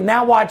can fucking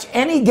now watch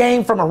any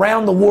game from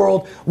around the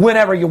world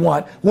whenever you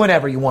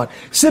want.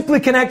 Simply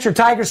connect your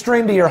Tiger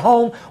Stream to your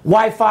home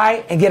Wi-Fi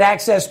and get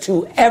access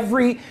to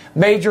every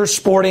major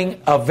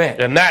sporting event.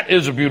 And that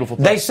is a beautiful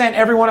thing. They sent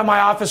everyone in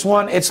my office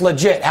one. It's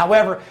legit.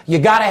 However, you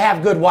got to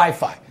have good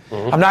Wi-Fi.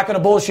 I'm not going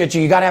to bullshit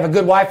you. You got to have a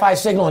good Wi-Fi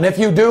signal, and if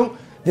you do,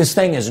 this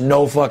thing is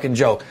no fucking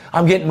joke.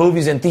 I'm getting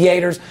movies in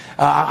theaters.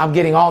 I'm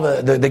getting all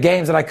the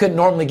games that I couldn't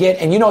normally get.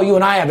 And you know you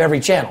and I have every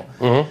channel.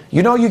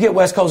 You know you get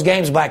West Coast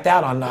games blacked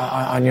out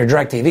on your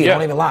DirecTV. Yeah.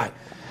 Don't even lie.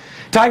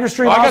 Tiger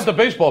Stream. I got the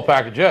baseball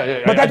package,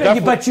 yeah.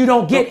 But you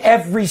don't get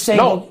every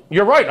single. No,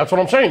 you're right. That's what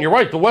I'm saying. You're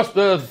right.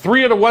 The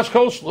three of the West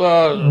Coast teams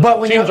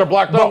are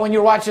blacked out. But when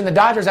you're watching the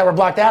Dodgers that were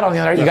blacked out on the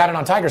other, you got it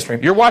on Tiger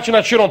Stream. You're watching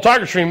that shit on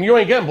Tiger Stream. You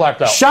ain't getting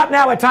blacked out. Shop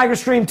now at Tiger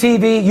Stream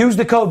TV. Use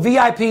the code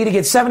VIP to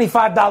get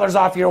 $75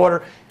 off your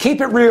order.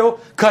 Keep it real.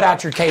 Cut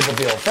out your cable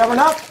bill. Fair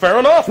enough? Fair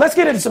enough. Let's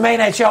get into some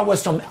NHL with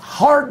some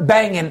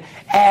hard-banging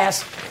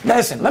ass.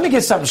 Listen, let me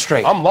get something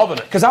straight. I'm loving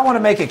it. Because I want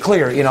to make it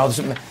clear,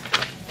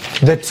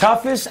 the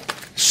toughest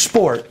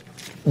sport,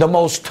 the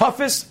most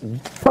toughest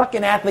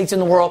fucking athletes in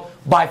the world,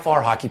 by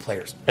far, hockey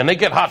players. And they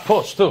get hot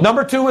puss, too.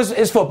 Number 2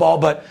 is football,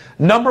 but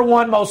number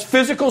 1 most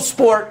physical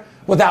sport,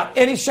 without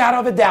any shadow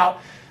of a doubt,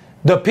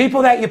 the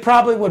people that you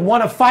probably would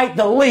want to fight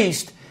the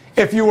least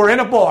if you were in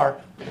a bar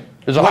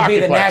would be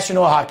the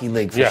National Hockey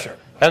League, for sure.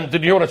 And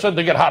did you hear what I said?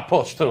 They get hot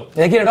puss, too.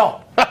 They get it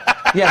all.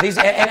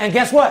 And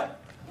guess what?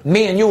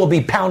 Me and you will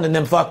be pounding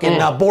them fucking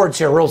boards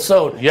here real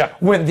soon. Yeah.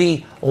 When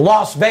the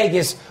Las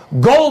Vegas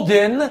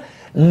Golden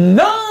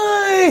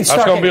Knights.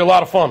 That's going to be a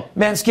lot of fun.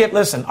 Man, Skip,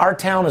 listen, our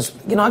town is,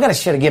 I got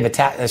to give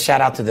a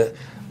shout out to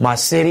my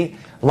city,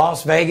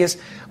 Las Vegas.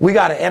 We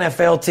got an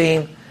NFL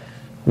team.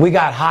 We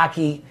got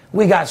hockey.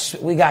 We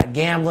got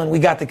gambling. We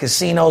got the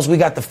casinos. We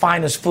got the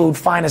finest food,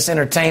 finest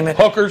entertainment.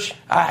 Hookers.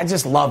 I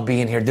just love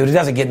being here, dude. It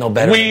doesn't get no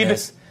better than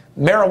this.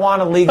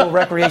 Marijuana legal,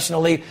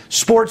 recreational legal.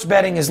 Sports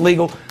betting is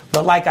legal.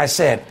 But like I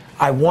said,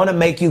 I want to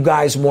make you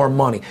guys more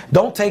money.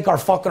 Don't take our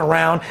fucking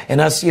around and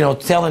us,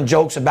 telling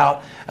jokes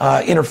about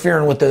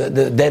interfering with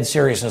the dead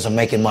seriousness of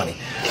making money.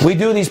 We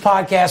do these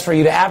podcasts for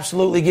you to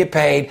absolutely get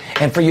paid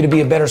and for you to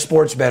be a better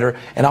sports bettor,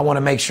 and I want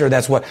to make sure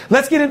that's what.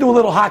 Let's get into a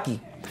little hockey.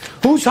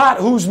 Who's hot,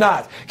 who's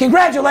not?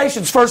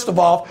 Congratulations, first of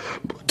all,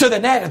 to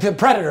the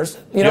Predators.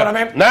 You know what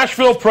I mean?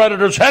 Nashville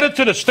Predators headed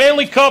to the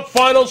Stanley Cup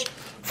Finals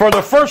for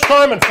the first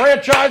time in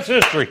franchise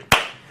history.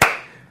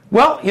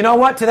 Well, you know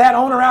what? To that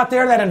owner out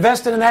there that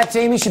invested in that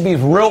team, he should be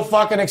real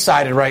fucking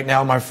excited right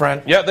now, my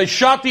friend. Yeah, they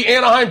shot the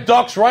Anaheim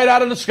Ducks right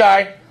out of the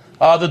sky.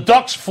 The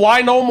Ducks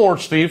fly no more,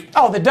 Steve.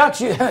 Oh, the Ducks.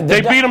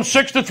 They beat them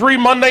 6-3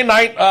 Monday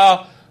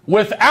night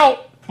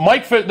without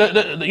Mike Fisher.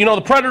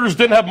 The Predators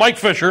didn't have Mike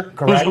Fisher,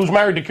 who's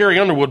married to Carrie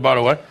Underwood, by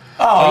the way.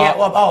 Oh, yeah.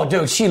 Well,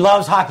 dude, she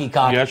loves hockey,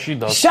 cock. Yeah, she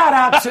does. Shout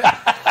out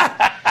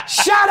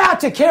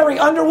to Carrie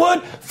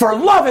Underwood for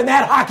loving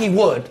that hockey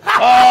wood.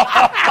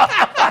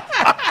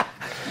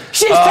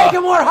 She's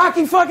taking more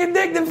hockey fucking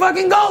dick than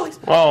fucking goalies.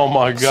 Oh,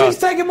 my God. She's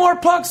taking more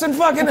pucks than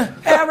fucking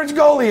average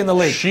goalie in the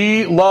league.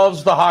 She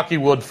loves the hockey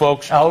wood,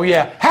 folks. Oh,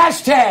 yeah.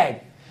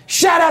 Hashtag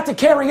shout out to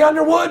Carrie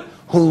Underwood,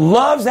 who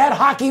loves that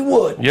hockey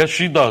wood. Yes,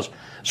 she does.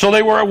 So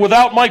they were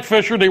without Mike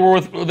Fisher. They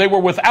were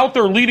without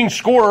their leading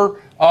scorer,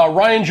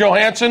 Ryan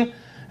Johansson,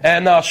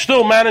 and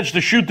still managed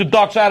to shoot the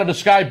Ducks out of the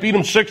sky, beat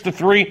them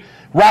 6-3,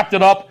 wrapped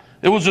it up.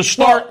 It was a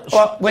start.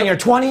 Well, when you're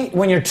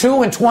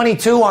 2 and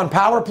 22 on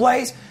power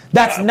plays,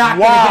 that's not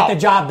going to get the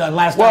job done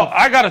last time. Well,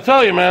 I got to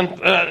tell you, man,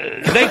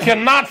 they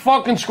cannot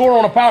fucking score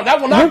on a power.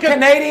 That will not get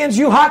Canadians,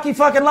 you hockey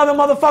fucking loving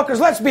motherfuckers.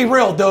 Let's be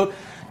real, dude.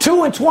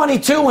 2 and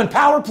 22 in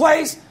power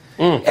plays.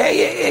 With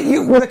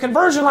a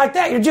conversion like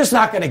that, you're just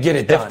not going to get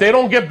it done. If they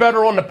don't get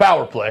better on the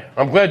power play,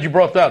 I'm glad you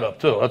brought that up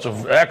too. That's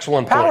an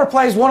excellent point. Power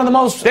play is one of the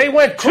most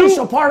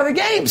crucial part of the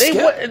game.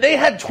 They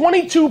had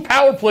 22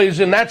 power plays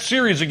in that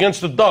series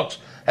against the Ducks.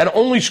 and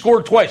only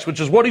scored twice, which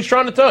is what he's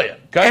trying to tell you.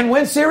 Okay? And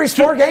win series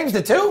 4 games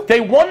to 2?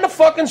 They won the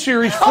fucking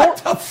series 4. What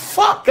the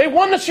fuck? They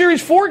won the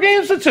series 4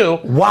 games to 2.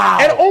 Wow.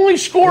 And only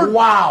scored.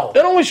 Wow.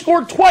 And only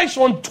scored twice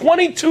on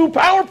 22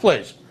 power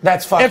plays.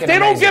 That's fucking If they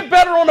amazing. don't get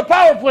better on the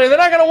power play, they're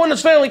not going to win the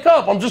Stanley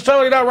Cup. I'm just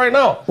telling you that right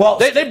now. Well,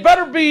 they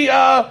better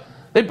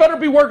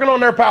be working on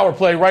their power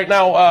play right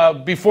now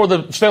before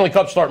the Stanley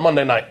Cup start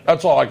Monday night.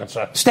 That's all I can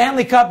say.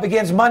 Stanley Cup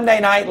begins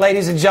Monday night,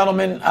 ladies and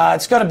gentlemen.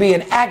 It's going to be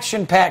an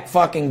action-packed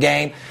fucking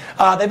game.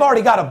 They've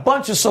already got a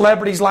bunch of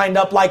celebrities lined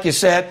up, like you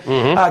said.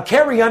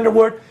 Carrie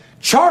Underwood,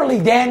 Charlie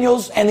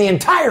Daniels, and the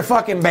entire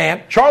fucking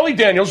band. Charlie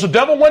Daniels, the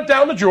Devil went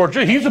down to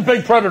Georgia. He's a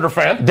big Predator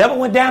fan. Devil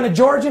went down to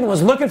Georgia and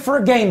was looking for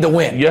a game to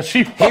win. Yes,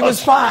 he was. He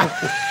was fine.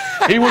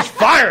 He was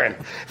firing.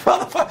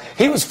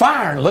 He was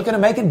firing, looking to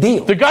make a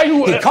deal. The guy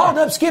who he called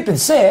up Skip and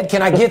said,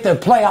 "Can I get the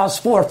playoffs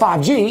 4 or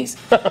 5 G's?"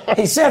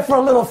 He said for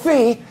a little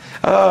fee.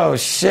 Oh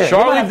shit!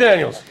 Charlie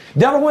Daniels.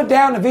 Devil went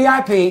down to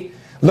VIP,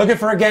 looking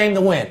for a game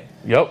to win.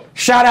 Yep.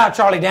 Shout out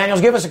Charlie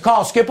Daniels. Give us a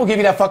call. Skip will give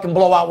you that fucking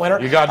blowout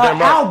winner. You goddamn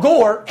right. Al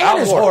Gore and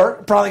his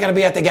whore probably going to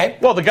be at the game.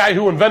 Well, the guy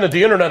who invented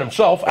the internet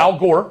himself, Al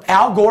Gore.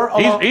 Al Gore.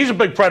 He's a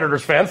big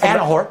Predators fan. And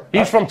a whore.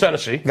 He's from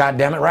Tennessee. God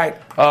damn it, right.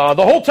 The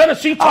whole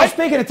Tennessee...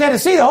 speaking of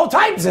Tennessee, the whole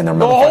Titans in there.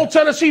 The whole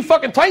Tennessee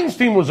fucking Titans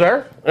team was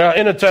there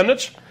in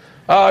attendance.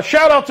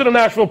 Shout out to the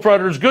Nashville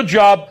Predators. Good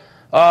job.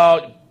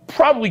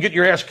 Probably get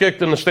your ass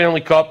kicked in the Stanley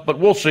Cup, but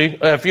we'll see.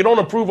 If you don't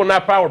improve on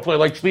that power play,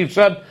 like Steve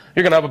said,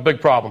 you're going to have a big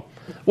problem.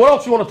 What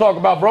else you want to talk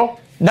about, bro?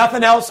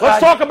 Nothing else. Let's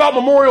talk about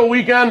Memorial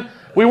Weekend.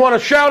 We want to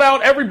shout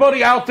out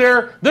everybody out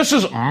there. This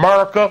is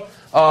America.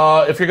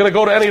 If you're going to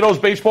go to any of those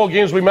baseball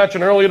games we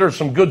mentioned earlier, there's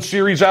some good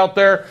series out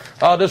there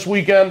this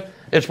weekend.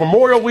 It's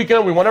Memorial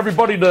Weekend. We want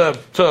everybody to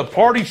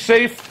party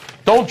safe.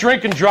 Don't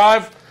drink and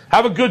drive.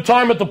 Have a good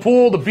time at the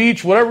pool, the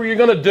beach, whatever you're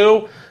going to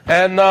do.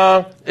 And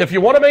if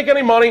you want to make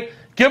any money,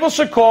 give us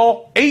a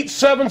call,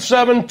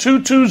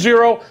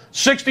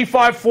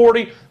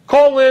 877-220-6540.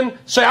 Call in,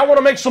 say, I want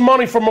to make some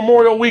money for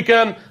Memorial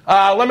Weekend.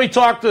 Let me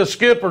talk to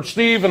Skip or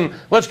Steve, and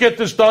let's get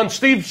this done.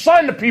 Steve,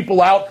 sign the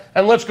people out,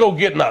 and let's go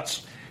get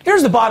nuts.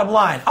 Here's the bottom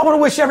line. I want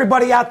to wish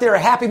everybody out there a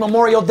happy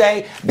Memorial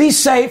Day. Be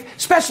safe,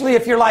 especially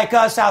if you're like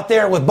us out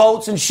there with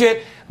boats and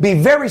shit. Be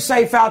very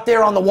safe out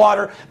there on the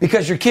water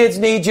because your kids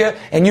need you,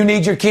 and you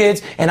need your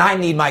kids, and I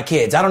need my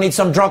kids. I don't need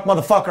some drunk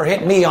motherfucker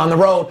hitting me on the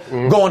road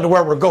going to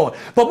where we're going.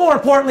 But more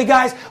importantly,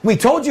 guys, we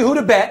told you who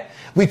to bet.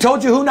 We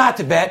told you who not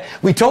to bet.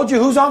 We told you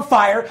who's on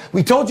fire.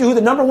 We told you who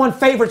the number 1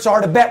 favorites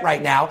are to bet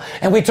right now.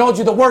 And we told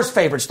you the worst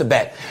favorites to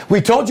bet. We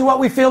told you what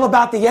we feel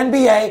about the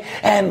NBA,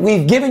 and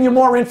we've given you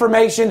more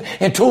information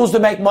and tools to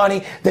make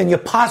money than you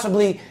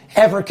possibly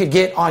ever could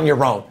get on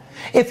your own.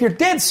 If you're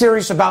dead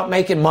serious about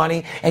making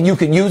money and you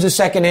can use a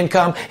second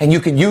income and you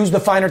can use the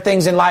finer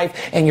things in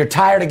life and you're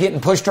tired of getting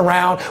pushed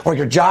around or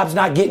your job's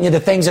not getting you the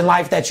things in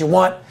life that you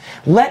want,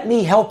 let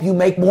me help you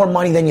make more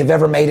money than you've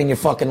ever made in your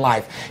fucking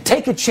life.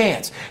 Take a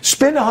chance.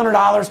 Spend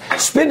 $100.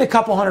 Spend a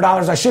couple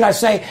 $100. Or should I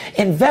say,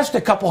 invest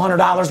a couple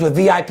 $100 with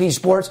VIP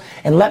Sports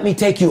and let me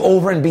take you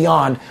over and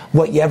beyond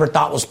what you ever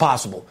thought was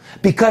possible.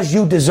 Because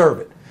you deserve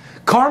it.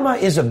 Karma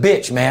is a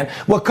bitch, man.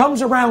 What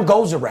comes around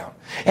goes around.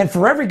 And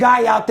for every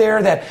guy out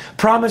there that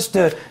promised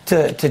to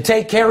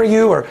take care of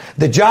you or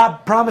the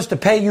job promised to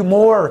pay you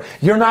more or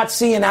you're not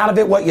seeing out of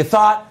it what you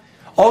thought,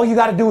 all you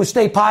got to do is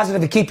stay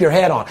positive and keep your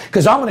head on.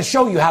 Because I'm going to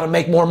show you how to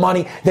make more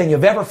money than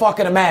you've ever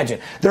fucking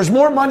imagined. There's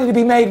more money to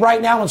be made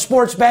right now in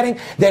sports betting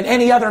than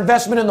any other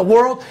investment in the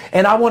world.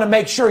 And I want to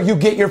make sure you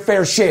get your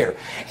fair share.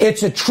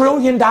 It's $1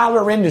 trillion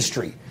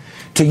industry.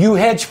 To you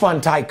hedge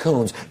fund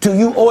tycoons, to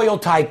you oil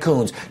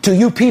tycoons, to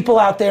you people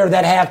out there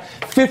that have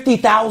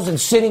 50,000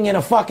 sitting in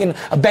a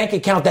bank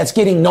account that's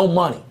getting no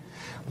money.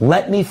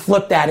 Let me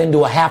flip that into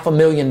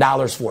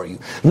 $500,000 for you.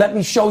 Let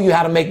me show you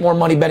how to make more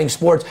money betting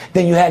sports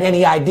than you had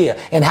any idea.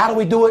 And how do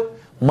we do it?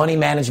 Money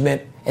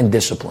management and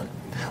discipline.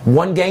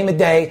 1 game a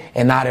day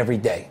and not every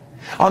day.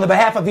 On the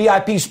behalf of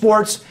VIP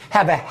Sports,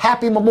 have a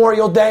happy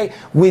Memorial Day.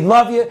 We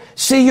love you.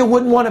 See you,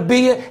 wouldn't want to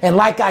be you. And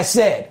like I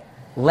said,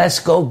 let's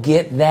go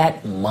get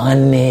that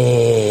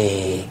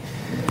money.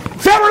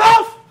 Fair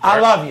enough? I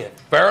love you.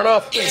 Fair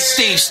enough. It's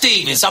Steve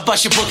Stevens. I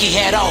bust your bookie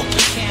head open.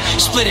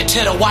 Split it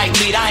to the white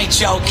meat. I ain't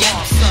joking.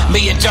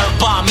 Me and Dirt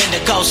Bomb in the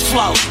ghost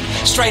float.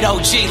 Straight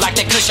OG like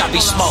that kush I be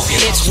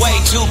smoking. It's way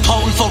too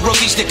potent for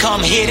rookies to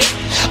come hit it.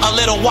 A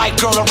little white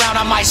girl around,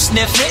 I might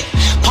sniff it.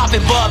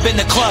 Poppin' bub in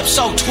the club,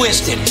 so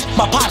twisted.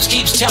 My pops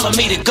keeps telling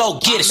me to go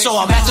get it. So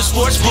I'm at the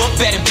sports book,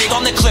 betting big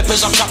on the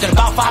Clippers. I'm talking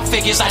about 5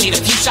 figures. I need a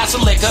few shots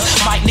of liquor.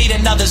 Might need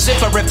another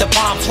zipper if the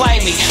bomb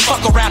play me.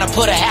 Fuck around and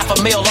put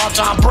 $500,000 on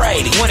Tom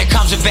Brady. When it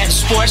comes to betting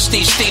sports,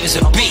 Steve Stevens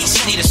a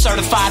beast. Need a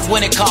certified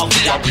winner called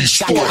VIP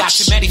Sports. Got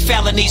too many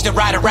felonies to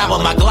ride around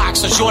with my Glock,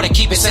 so sure to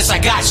keep it since I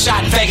got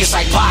shot in Vegas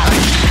like Byron.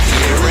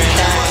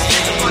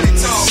 Let the money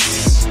talk.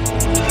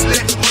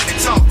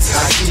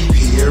 I keep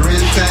hearing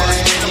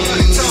things.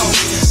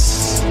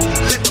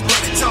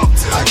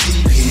 I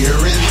keep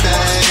hearing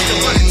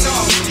things.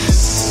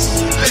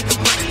 Let the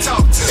money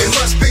talk. It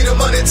must be the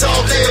money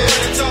talking.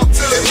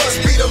 It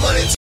must be the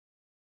money talking.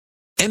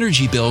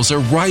 Energy bills are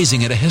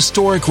rising at a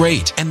historic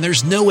rate, and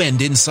there's no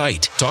end in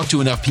sight. Talk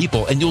to enough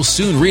people and you'll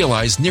soon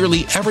realize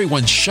nearly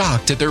everyone's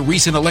shocked at their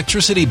recent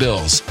electricity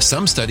bills.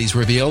 Some studies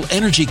reveal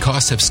energy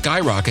costs have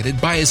skyrocketed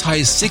by as high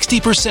as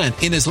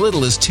 60% in as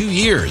little as 2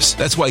 years.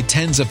 That's why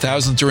tens of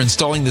thousands are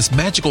installing this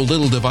magical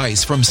little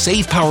device from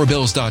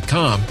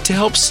SavePowerBills.com to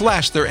help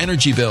slash their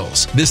energy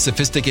bills. This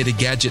sophisticated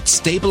gadget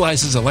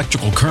stabilizes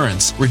electrical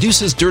currents,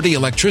 reduces dirty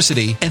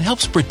electricity, and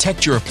helps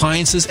protect your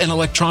appliances and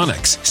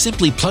electronics.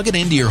 Simply plug it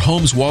into your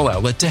home's wall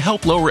outlet to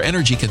help lower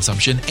energy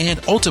consumption and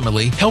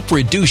ultimately help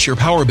reduce your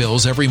power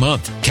bills every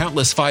month.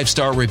 Countless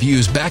 5-star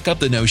reviews back up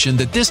the notion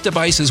that this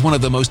device is one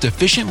of the most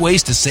efficient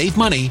ways to save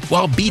money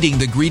while beating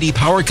the greedy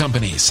power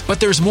companies. But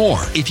there's more.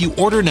 If you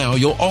order now,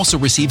 you'll also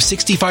receive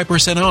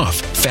 65% off,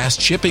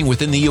 fast shipping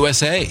within the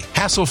USA,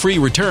 hassle-free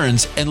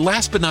returns, and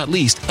last but not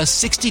least, a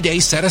 60-day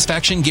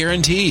satisfaction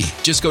guarantee.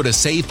 Just go to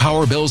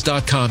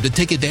SavePowerBills.com to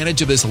take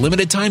advantage of this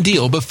limited time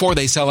deal before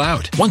they sell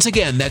out. Once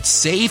again,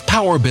 that's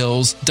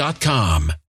SavePowerBills.com.